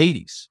 Kid of the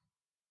 80s.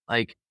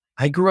 Like,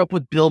 I grew up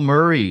with Bill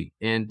Murray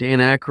and Dan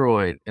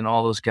Aykroyd and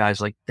all those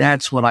guys. Like,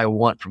 that's what I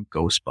want from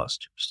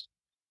Ghostbusters.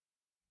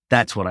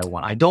 That's what I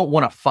want. I don't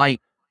want to fight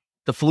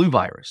the flu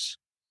virus.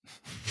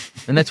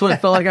 And that's what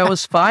it felt like I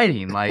was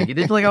fighting. Like, it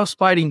didn't feel like I was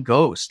fighting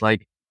ghosts.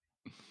 Like,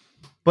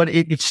 but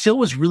it still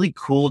was really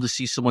cool to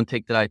see someone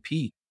take that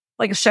IP.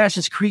 Like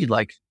Assassin's Creed,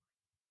 like,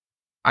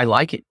 I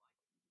like it.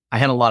 I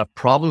had a lot of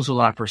problems when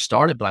I first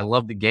started, but I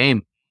loved the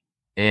game.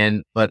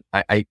 But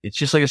it's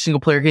just like a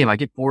single player game. I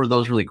get bored of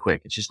those really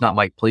quick. It's just not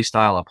my play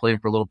style. I'll play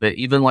it for a little bit,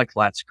 even like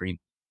flat screen.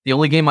 The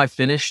only game I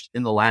finished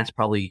in the last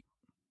probably,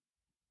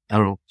 I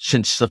don't know,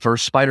 since the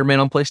first Spider-Man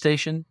on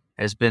PlayStation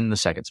has been the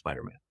second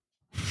Spider-Man.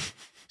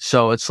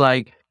 So it's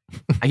like,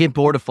 I get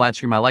bored of flat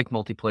screen. I like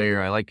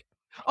multiplayer.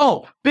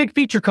 Big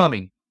feature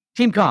coming.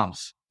 Team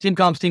comms.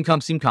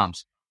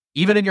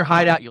 Even in your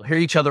hideout, you'll hear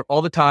each other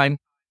all the time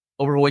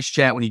over voice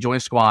chat when you join a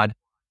squad.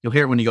 You'll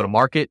hear it when you go to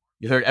market.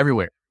 You'll hear it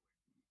everywhere.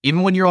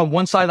 Even when you're on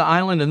one side of the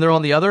island and they're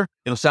on the other,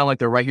 it'll sound like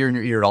they're right here in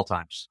your ear at all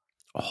times.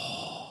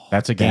 Oh,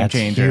 that's a game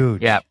changer.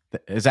 Huge. Yeah.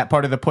 Is that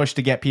part of the push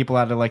to get people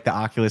out of like the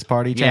Oculus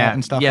party chat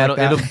and stuff like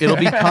that? It'll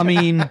be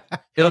coming.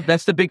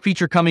 That's the big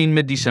feature coming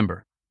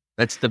mid-December.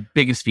 That's the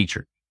biggest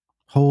feature.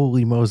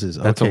 Holy Moses.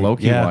 That's a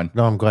Loki one.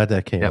 No, I'm glad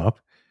that came up.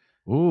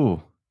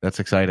 Ooh, that's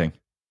exciting.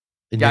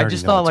 And I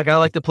just thought, like, I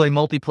like to play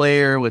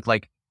multiplayer with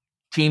like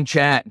team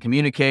chat and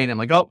communicate. I'm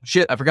like, oh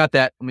shit, I forgot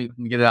that. Let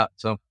me get it out.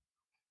 So,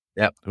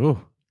 yeah. Ooh.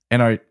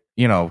 And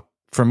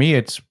for me,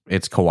 it's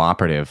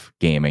cooperative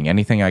gaming.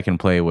 Anything I can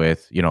play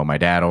with, my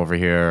dad over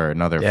here or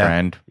another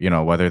friend,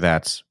 whether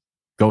that's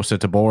Ghost of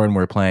Tabor and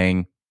we're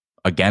playing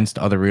against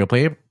other real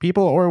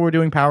people, or we're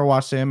doing Power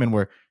Wash Sim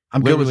and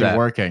I'm good with that.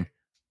 Working.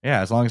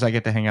 Yeah, as long as I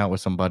get to hang out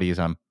with some buddies,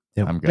 I'm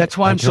good. That's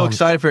why I'm so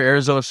excited for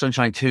Arizona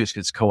Sunshine 2, because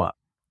it's co-op.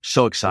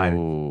 So excited.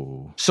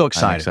 Ooh, so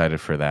excited. I'm excited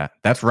for that.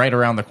 That's right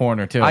around the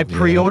corner, too. I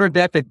pre-ordered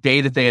that the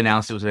day that they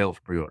announced it was available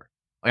for pre-order.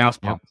 Like, I was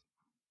pumped.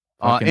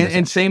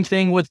 And same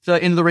thing with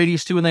Into the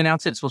Radius 2 when they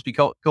announced it. It's supposed to be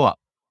co-op.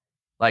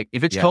 Like,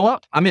 if it's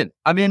co-op, I'm in.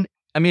 I'm in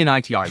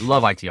ITR. I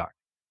love ITR.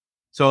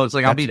 So it's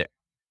like, I'll be there.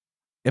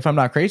 If I'm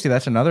not crazy,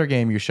 that's another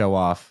game you show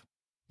off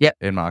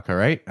in Maka,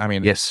 right? I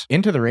mean, yes.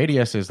 Into the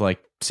Radius is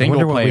like single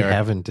player. What we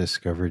haven't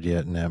discovered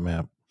yet in that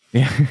map.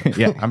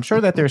 Yeah, I'm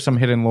sure that there's some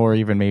hidden lore,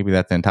 even maybe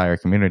that the entire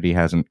community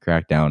hasn't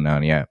cracked down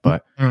on yet.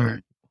 But I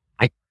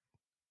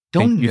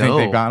don't know. You think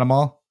they've gotten them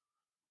all?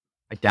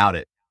 I doubt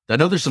it. I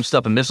know there's some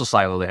stuff in Missile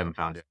Silo they haven't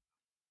found yet.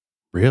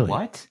 Really?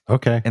 What?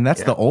 Okay. And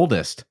that's the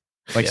oldest.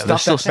 Like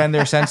stuff that's been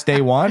there since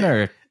day one,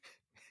 or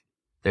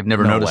they've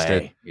never noticed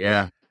it.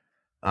 Yeah.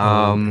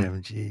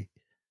 OMG.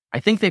 I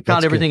think they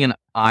found everything in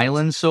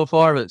islands so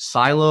far, but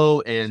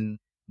Silo and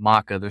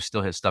Maka, there's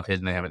still his stuff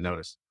hidden they haven't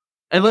noticed.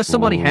 Unless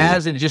somebody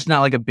has, and it's just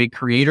not like a big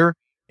creator,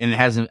 and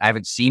I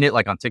haven't seen it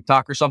like on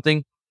TikTok or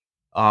something.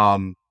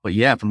 But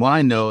yeah, from what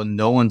I know,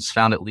 no one's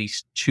found at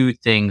least 2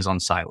 things on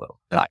Silo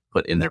that I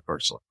put in there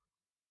personally.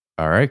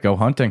 All right, go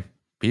hunting.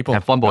 People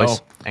have fun,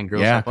 boys and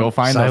girls. Yeah, go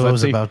find those.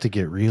 Silo's about to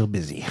get real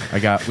busy. We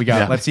got.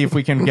 Let's see if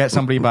we can get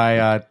somebody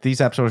by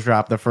these episodes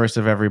drop the first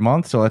of every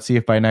month. So let's see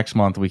if by next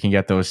month we can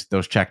get those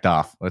checked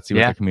off. Let's see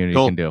what the community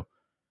can do.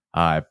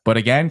 But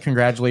again,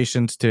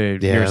 congratulations to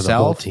yourself. The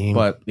whole team.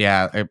 But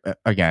yeah,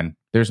 again,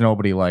 there's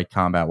nobody like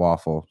Combat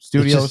Waffle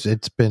Studios.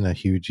 It's been a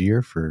huge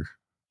year for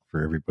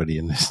everybody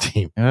in this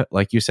team.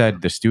 Like you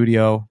said, the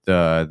studio,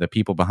 the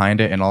people behind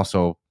it, and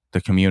also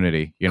the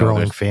community.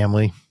 Growing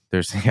family.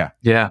 There's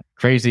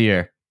crazy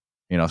year.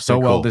 So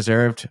well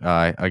deserved.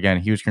 Again,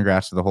 huge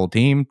congrats to the whole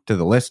team, to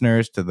the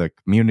listeners, to the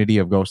community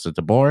of Ghosts of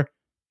Tabor.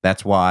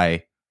 That's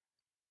why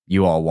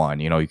you all won.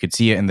 You could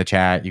see it in the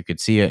chat. You could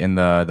see it in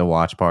the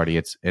watch party.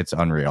 It's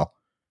unreal.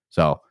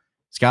 So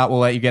Scott, we'll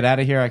let you get out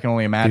of here. I can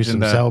only imagine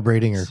do some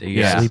celebrating or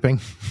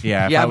sleeping.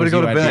 Yeah, I'm gonna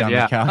go to bed. On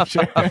the couch.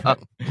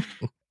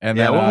 And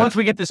then, once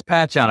we get this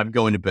patch out, I'm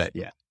going to bed.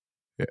 Yeah.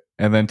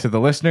 And then to the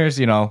listeners,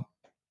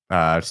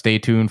 stay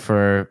tuned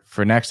for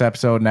next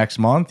episode next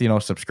month.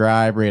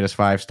 Subscribe, rate us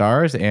 5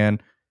 stars,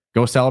 and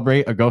go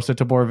celebrate a Ghost of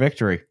Tabor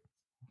victory.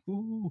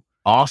 Ooh,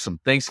 awesome.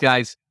 Thanks,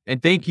 guys.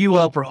 And thank you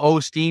all for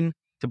hosting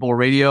Tabor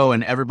Radio,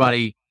 and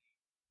everybody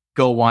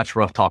go watch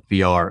Rough Talk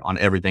VR on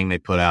everything they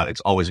put out.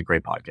 It's always a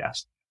great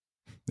podcast.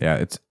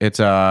 Yeah, it's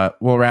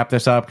we'll wrap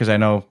this up because I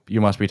know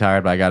you must be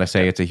tired, but I got to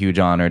say it's a huge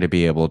honor to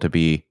be able to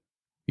be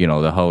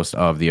the host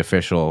of the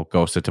official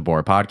Ghost of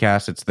Tabor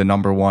podcast. It's the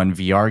 #1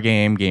 VR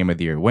game of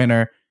the year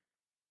winner.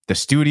 The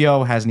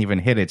studio hasn't even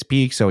hit its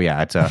peak. So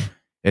yeah,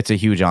 it's a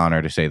huge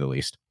honor to say the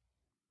least.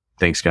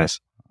 Thanks, guys.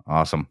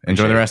 Awesome.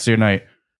 Enjoy the rest of your night.